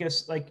interesting,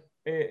 because, like,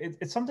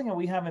 it's something that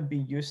we haven't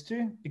been used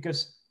to,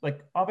 because,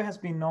 like, Aave has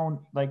been known,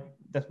 like,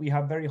 that we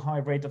have very high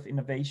rate of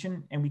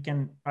innovation, and we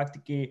can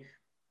practically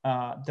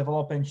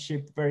develop and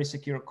ship very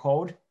secure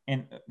code,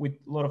 and with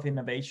a lot of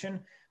innovation.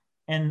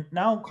 And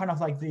now, kind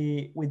of like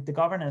with the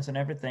governance and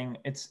everything,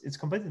 it's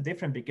completely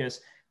different,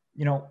 because,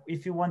 you know,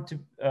 if you want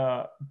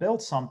to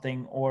build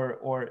something,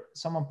 or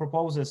someone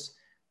proposes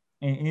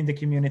in the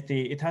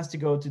community, it has to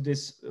go to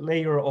this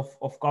layer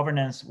of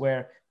governance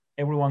where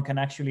everyone can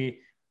actually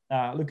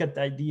look at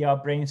the idea,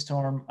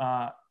 brainstorm,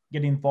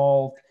 get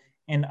involved.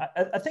 And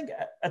I think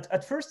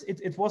at first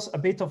it was a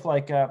bit of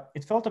like,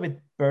 it felt a bit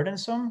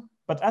burdensome,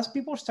 but as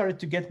people started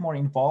to get more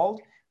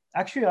involved,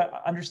 actually I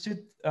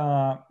understood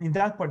in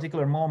that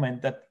particular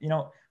moment that, you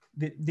know,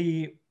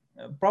 the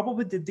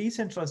probably the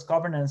decentralized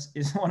governance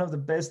is one of the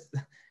best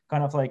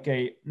kind of like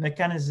a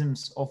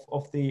mechanisms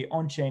of the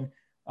on-chain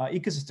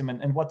ecosystem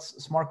and what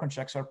smart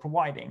contracts are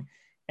providing.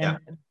 And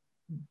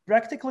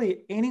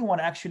practically anyone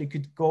actually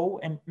could go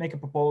and make a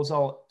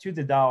proposal to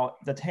the DAO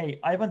that, hey,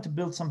 I want to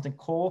build something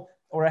cool,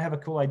 or I have a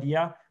cool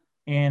idea,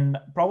 and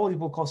probably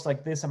will cost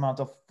like this amount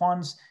of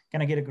funds.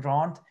 Can I get a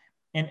grant?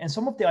 And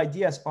some of the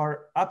ideas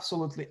are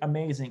absolutely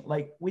amazing.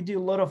 Like we do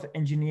a lot of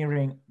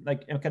engineering,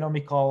 like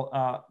economical,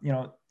 you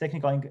know,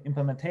 technical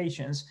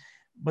implementations,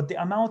 but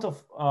the amount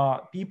of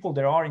people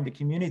there are in the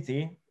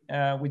community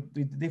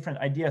with different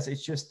ideas,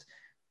 it's just,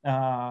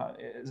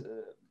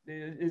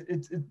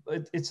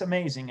 it's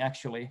amazing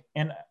actually.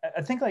 And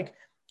I think like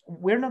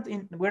we're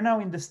now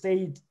in the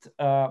state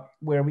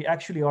where we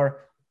actually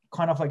are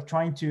kind of like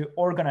trying to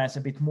organize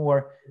a bit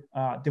more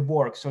the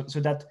work so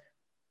that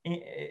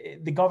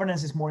the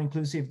governance is more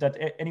inclusive, that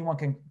anyone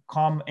can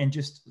come and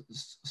just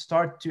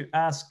start to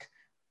ask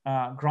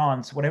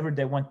grants, whatever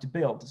they want to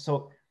build.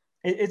 So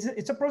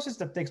it's a process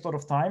that takes a lot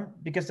of time,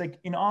 because like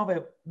in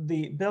Aave,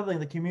 the building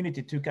the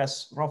community took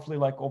us roughly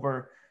like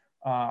over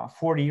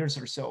 40 years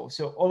or so.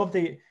 So all of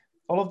the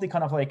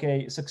kind of like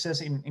a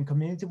success in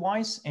community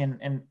wise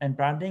and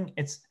branding,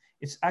 it's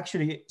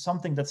actually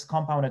something that's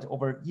compounded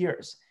over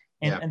years.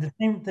 And the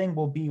same thing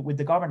will be with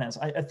the governance.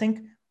 I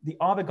think the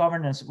Aave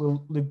governance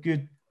will look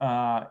good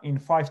in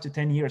 5 to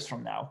 10 years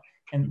from now.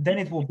 And then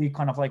it will be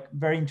kind of like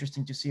very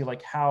interesting to see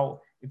like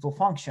how it will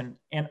function.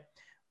 And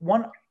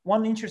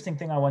one interesting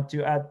thing I want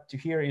to add to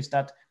here is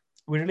that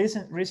we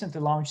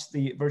recently launched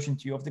the version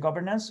 2 of the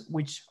governance,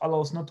 which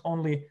allows not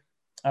only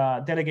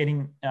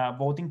delegating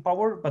voting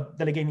power, but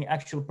delegating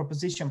actual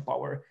proposition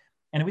power.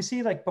 And we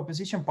see like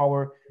proposition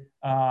power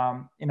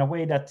in a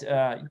way that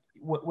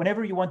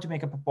whenever you want to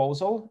make a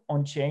proposal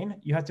on chain,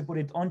 you have to put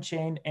it on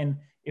chain. And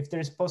if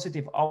there's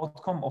positive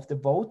outcome of the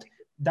vote,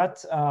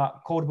 that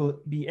code will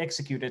be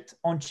executed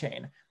on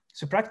chain.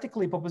 So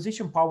practically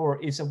proposition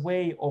power is a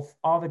way of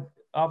Aave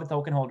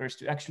token holders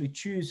to actually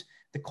choose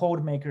the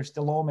code makers,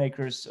 the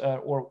lawmakers,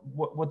 or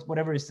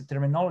whatever is the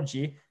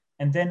terminology.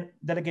 And then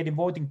delegated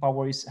voting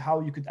power is how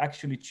you could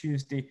actually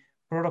choose the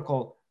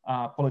protocol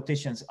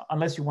politicians,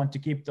 unless you want to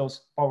keep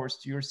those powers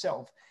to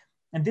yourself.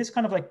 And this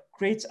kind of like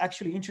creates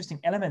actually interesting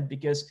element,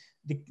 because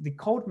the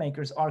code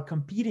makers are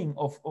competing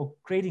of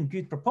creating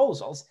good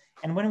proposals.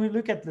 And when we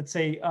look at, let's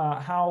say,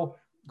 how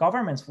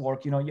governments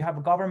work, you know, you have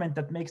a government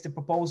that makes the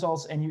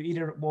proposals and you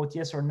either vote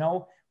yes or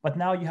no, but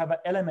now you have an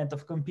element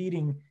of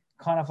competing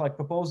kind of like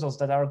proposals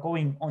that are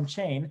going on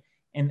chain.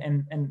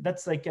 And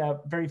that's like a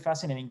very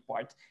fascinating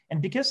part.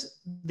 And because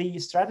the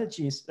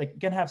strategies, like you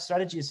can have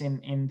strategies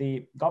in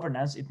the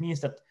governance, it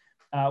means that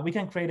we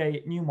can create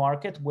a new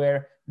market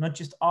where not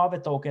just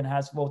Aave token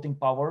has voting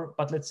power,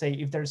 but let's say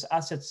if there's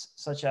assets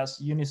such as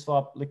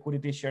Uniswap,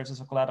 liquidity shares as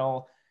a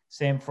collateral,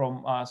 same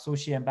from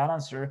Sushi and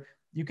Balancer,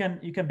 you can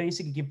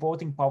basically give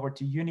voting power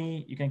to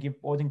Uni, you can give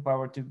voting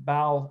power to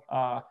BAL,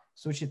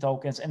 Sushi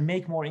tokens, and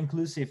make more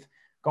inclusive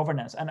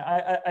governance. And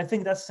I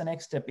think that's the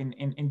next step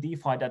in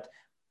DeFi, that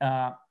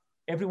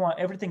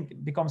everything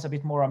becomes a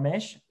bit more a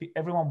mesh.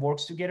 Everyone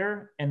works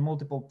together and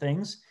multiple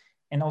things,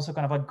 and also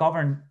kind of like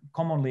govern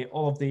commonly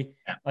all of the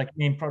like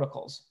main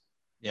protocols.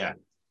 Yeah,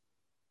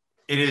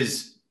 it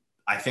is,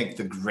 I think,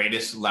 the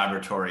greatest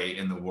laboratory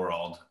in the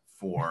world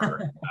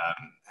for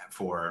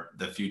for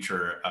the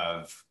future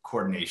of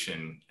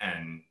coordination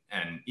and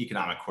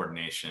economic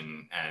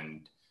coordination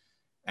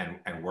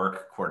and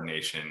work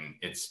coordination.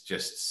 It's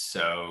just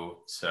so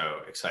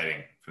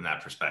exciting from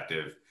that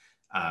perspective.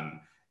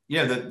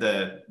 You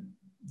know,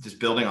 just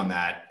building on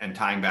that and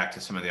tying back to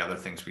some of the other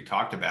things we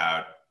talked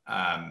about,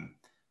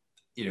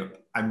 you know,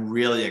 I'm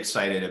really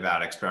excited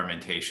about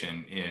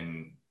experimentation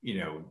in, you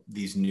know,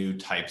 these new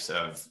types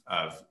of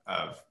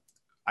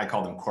I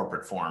call them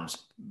corporate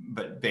forms,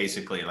 but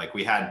basically like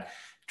we had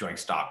joint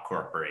stock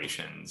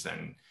corporations,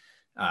 and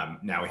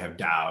now we have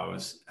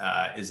DAOs,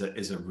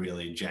 is a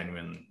really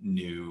genuine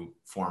new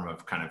form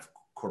of kind of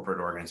corporate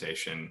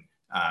organization.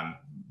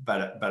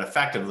 But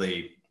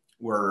effectively,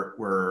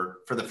 we're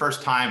for the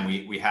first time,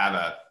 we have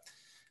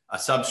a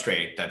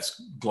substrate that's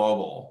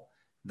global,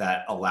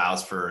 that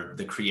allows for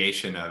the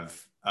creation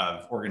of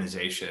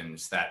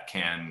organizations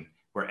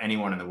where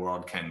anyone in the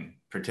world can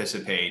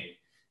participate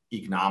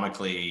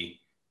economically.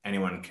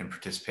 Anyone can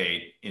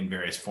participate in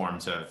various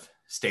forms of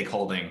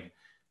stakeholding,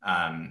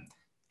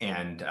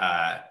 and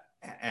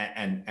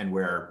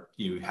where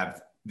you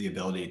have the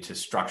ability to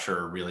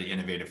structure really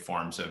innovative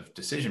forms of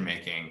decision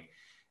making.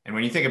 And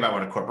when you think about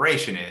what a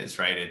corporation is,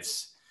 right,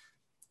 it's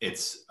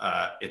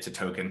a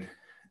token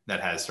that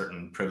has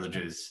certain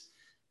privileges.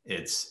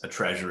 It's a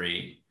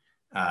treasury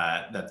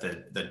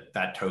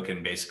that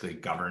token basically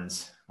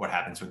governs what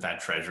happens with that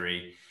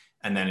treasury.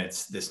 And then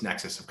it's this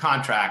nexus of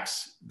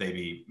contracts,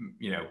 maybe,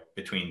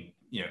 between,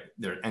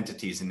 there are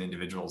entities and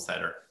individuals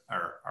that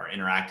are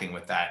interacting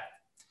with that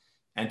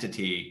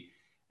entity.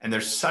 And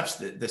there's such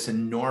this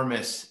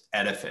enormous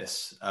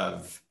edifice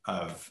of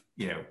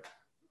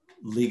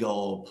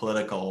legal,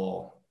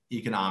 political,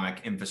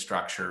 economic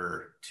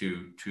infrastructure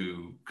to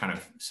kind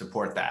of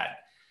support that.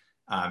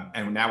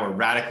 And now we're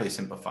radically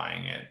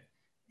simplifying it,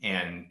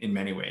 and in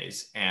many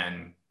ways.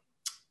 And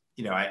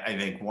I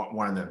think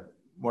one of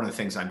the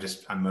things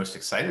I'm most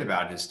excited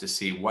about is to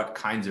see what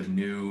kinds of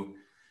new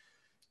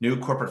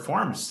corporate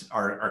forms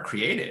are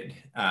created.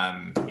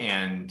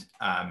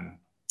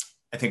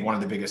 I think one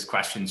of the biggest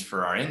questions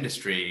for our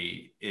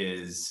industry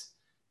is,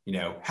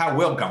 how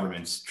will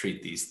governments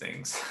treat these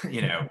things?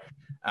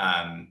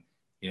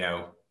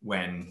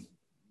 When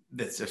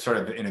it's sort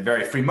of in a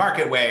very free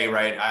market way,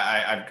 right?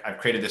 I've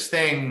created this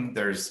thing.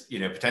 There's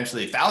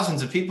potentially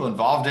thousands of people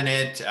involved in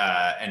it,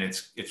 and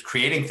it's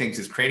creating things.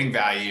 It's creating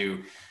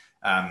value.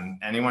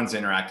 Anyone's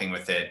interacting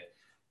with it.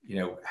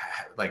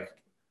 Like,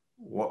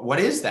 what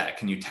is that?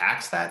 Can you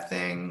tax that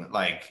thing?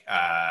 Like,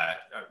 are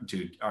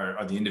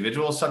the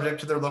individuals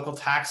subject to their local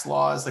tax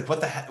laws? Like,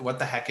 what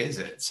the heck is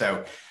it?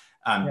 So,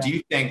 do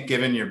you think,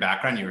 given your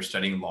background, you were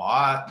studying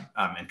law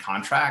and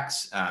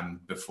contracts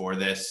before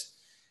this,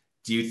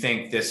 do you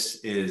think this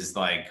is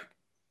like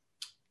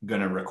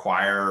going to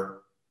require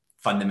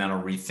fundamental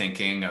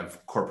rethinking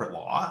of corporate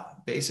law,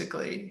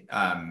 basically?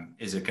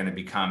 Is it going to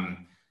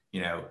become,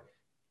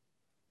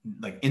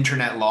 like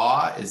internet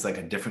law is like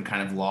a different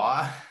kind of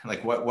law?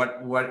 Like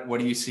what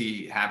do you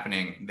see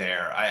happening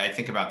there? I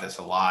think about this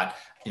a lot,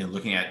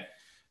 looking at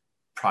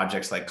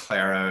projects like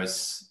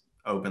Claros,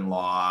 open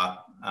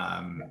law,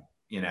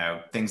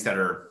 things that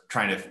are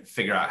trying to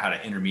figure out how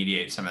to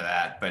intermediate some of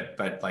that.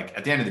 But like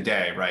at the end of the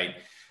day, right,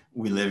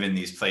 we live in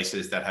these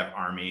places that have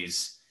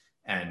armies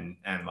and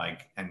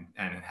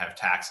have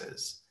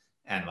taxes,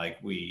 and like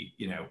we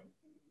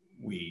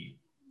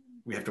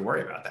have to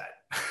worry about that.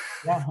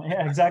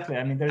 Yeah, exactly.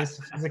 I mean, there is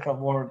a physical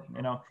world,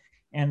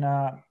 and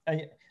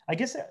I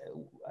guess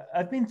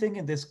I've been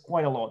thinking this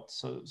quite a lot.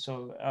 So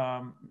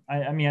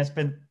I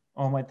spent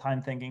all my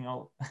time thinking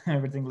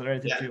everything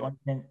related to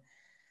on-chain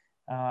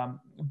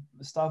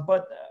stuff.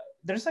 But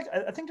there's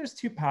I think there's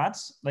two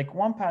paths. Like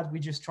one path, we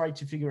just try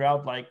to figure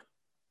out like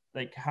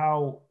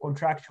how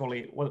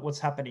contractually what's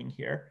happening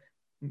here,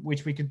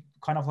 which we could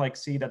kind of like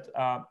see that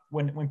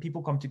when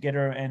people come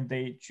together and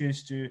they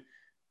choose to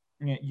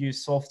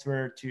use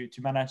software to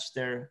manage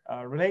their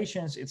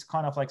relations, it's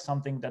kind of like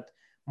something that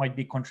might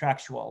be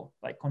contractual,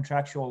 like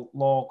contractual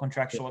law,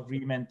 contractual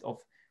agreement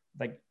of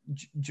like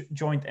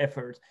joint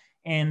effort.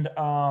 And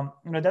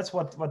that's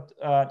what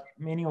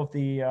many of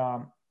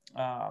the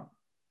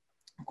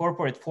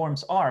corporate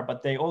forms are,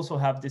 but they also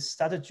have these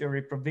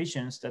statutory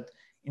provisions that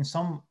in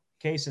some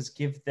cases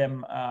give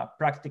them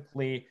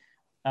practically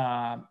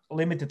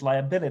limited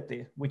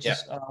liability, which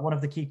is one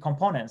of the key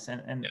components.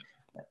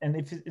 And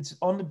if it's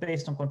only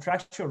based on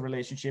contractual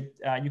relationship,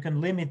 you can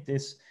limit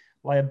this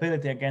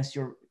liability against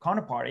your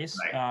counterparties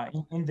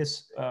in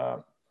this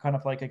kind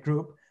of like a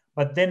group.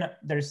 But then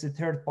there's the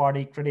third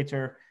party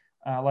creditor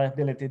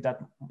liability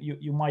that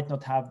you might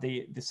not have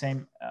the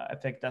same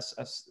effect as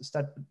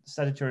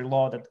statutory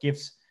law that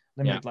gives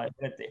limited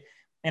liability.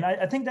 And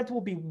I think that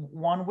will be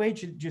one way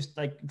to just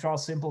like draw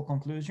simple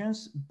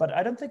conclusions, but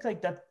I don't think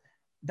like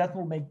that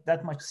will make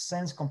that much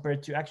sense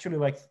compared to actually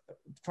like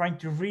trying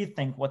to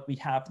rethink what we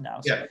have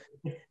now. So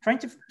trying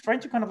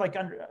to kind of like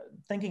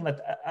thinking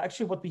that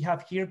actually what we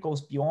have here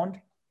goes beyond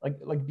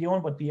like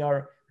beyond what we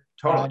are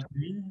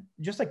doing.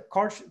 Just like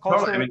culture.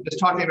 Totally. I mean, just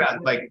talking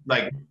about like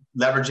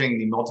leveraging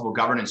the multiple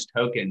governance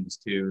tokens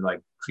to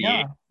like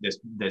create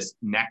this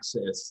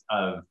nexus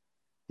of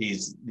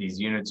these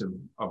units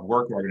of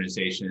work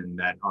organization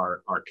that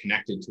are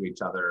connected to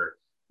each other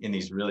in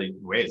these really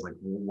ways. Like,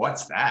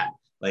 what's that?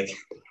 Like,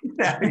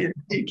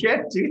 you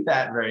can't do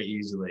that very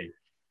easily.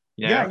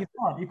 Yeah,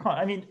 you can't.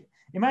 I mean,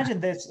 imagine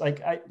this.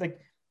 Like,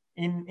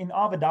 in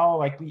Aave,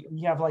 like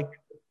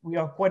we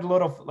have quite a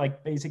lot of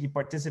like basically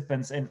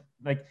participants, and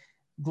like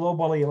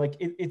globally, like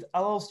it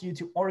allows you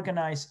to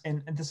organize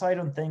and decide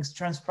on things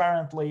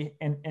transparently,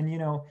 and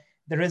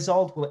the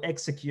result will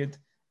execute.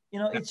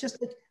 It's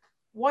just like,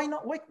 why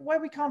not? Why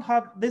we can't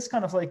have this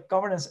kind of like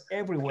governance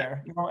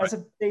everywhere? As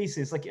a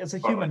basis, like as a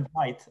human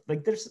right.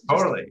 Like there's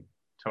totally.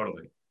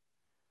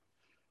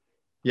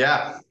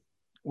 Yeah.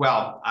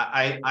 Well,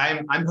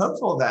 I'm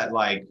hopeful that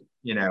like,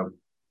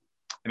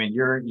 I mean,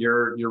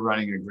 you're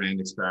running a grand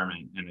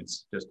experiment, and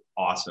it's just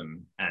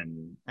awesome.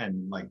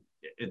 And like,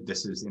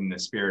 this is in the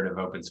spirit of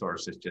open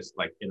source. It's just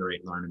like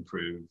iterate, learn,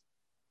 improve,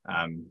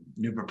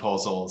 new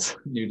proposals,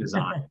 new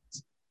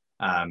designs.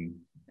 And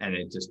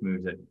it just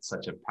moves at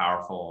such a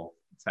powerful,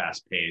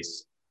 fast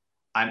pace.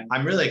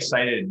 I'm really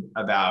excited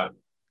about,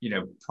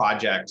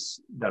 projects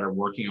that are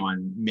working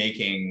on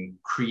making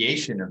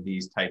creation of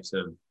these types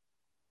of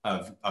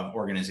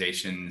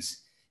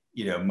organizations,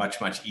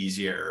 much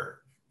easier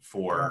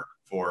for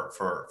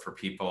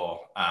people.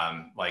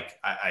 Like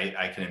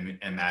I can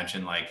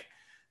imagine like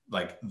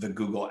like the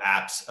Google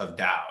apps of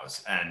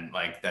DAOs. And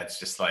like, that's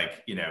just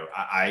like, you know,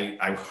 I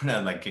want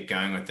to like get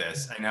going with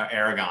this. I know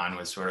Aragon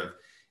was sort of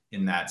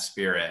in that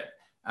spirit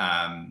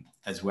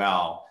as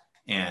well.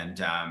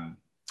 And,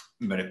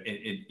 but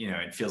it, you know,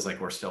 it feels like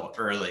we're still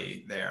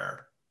early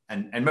there.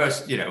 And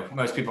most, you know,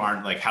 most people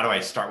aren't like, how do I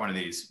start one of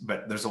these?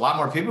 But there's a lot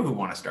more people who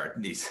want to start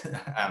these.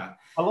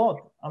 A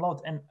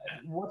lot. And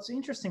what's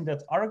interesting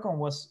that Aragon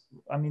was,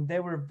 I mean, they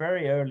were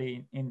very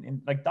early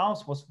in like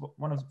DAOs was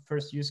one of the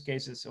first use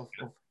cases of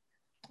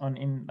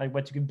in like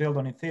what you can build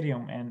on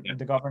Ethereum and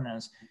the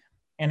governance.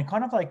 And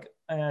kind of like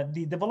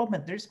the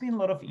development, there's been a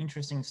lot of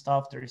interesting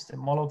stuff. There's the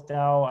Moloch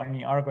DAO. I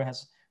mean, Argo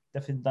has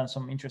definitely done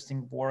some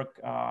interesting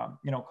work.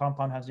 You know,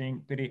 Compound has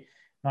been pretty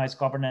nice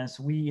governance.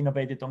 We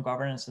innovated on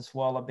governance as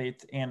well a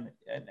bit. And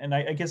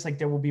I guess like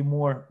there will be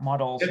more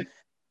models,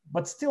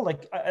 but still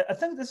like, I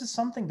think this is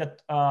something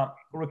that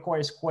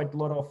requires quite a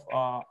lot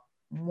of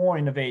more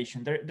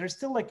innovation. There's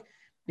still like,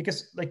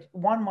 because like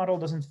one model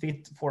doesn't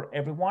fit for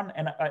everyone.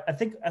 And I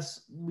think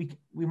as we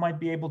might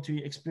be able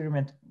to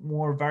experiment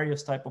more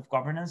various type of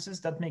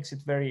governances, that makes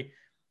it very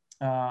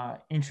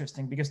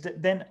interesting, because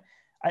then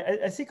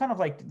I see kind of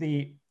like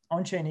the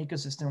on-chain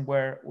ecosystem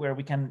where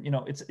we can, you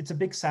know, it's a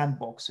big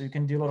sandbox, so you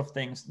can do a lot of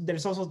things.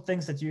 There's also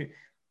things that you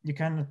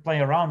can play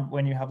around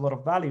when you have a lot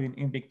of value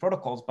in big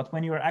protocols, but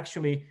when you are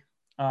actually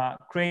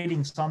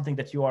creating something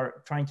that you are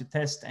trying to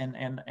test and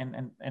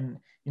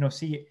you know,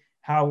 see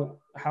how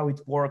it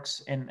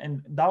works,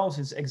 and DAOs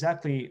is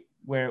exactly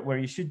where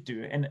you should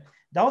do. And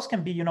DAOs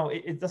can be, you know,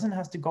 it doesn't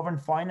have to govern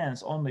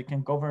finance only, it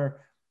can govern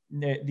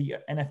the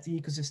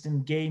NFT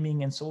ecosystem,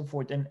 gaming, and so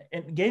forth. And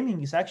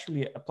gaming is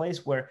actually a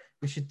place where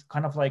we should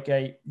kind of like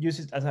use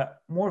it as a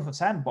more of a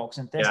sandbox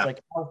and test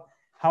like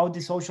how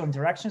the social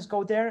interactions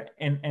go there,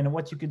 and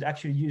what you could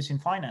actually use in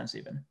finance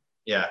even.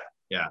 Yeah,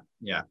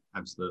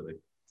 absolutely.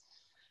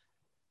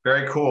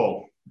 Very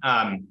cool.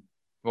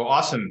 Well,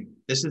 awesome.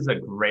 This is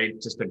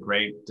just a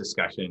great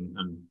discussion.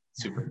 I'm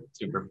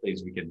super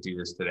pleased we could do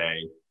this today.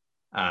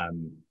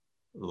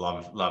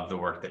 Love the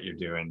work that you're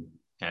doing.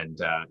 And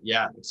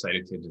yeah,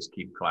 excited to just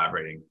keep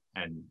collaborating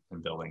and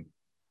building.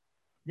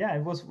 Yeah,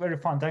 it was very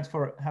fun. Thanks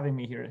for having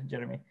me here,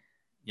 Jeremy.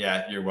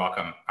 Yeah, you're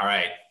welcome. All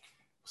right.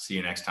 See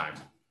you next time.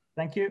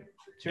 Thank you.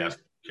 Cheers.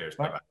 Yep. Cheers.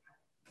 Bye. Bye-bye.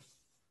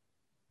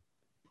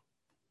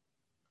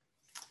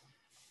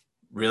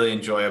 Really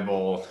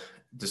enjoyable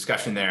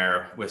discussion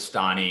there with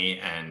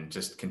Stani, and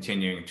just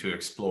continuing to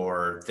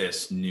explore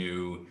this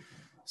new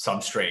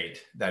substrate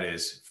that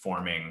is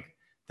forming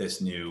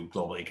this new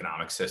global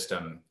economic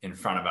system in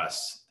front of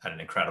us at an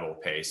incredible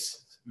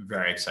pace.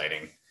 Very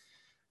exciting.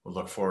 We'll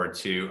look forward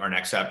to our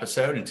next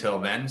episode. Until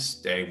then,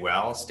 stay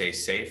well, stay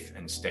safe,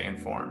 and stay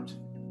informed.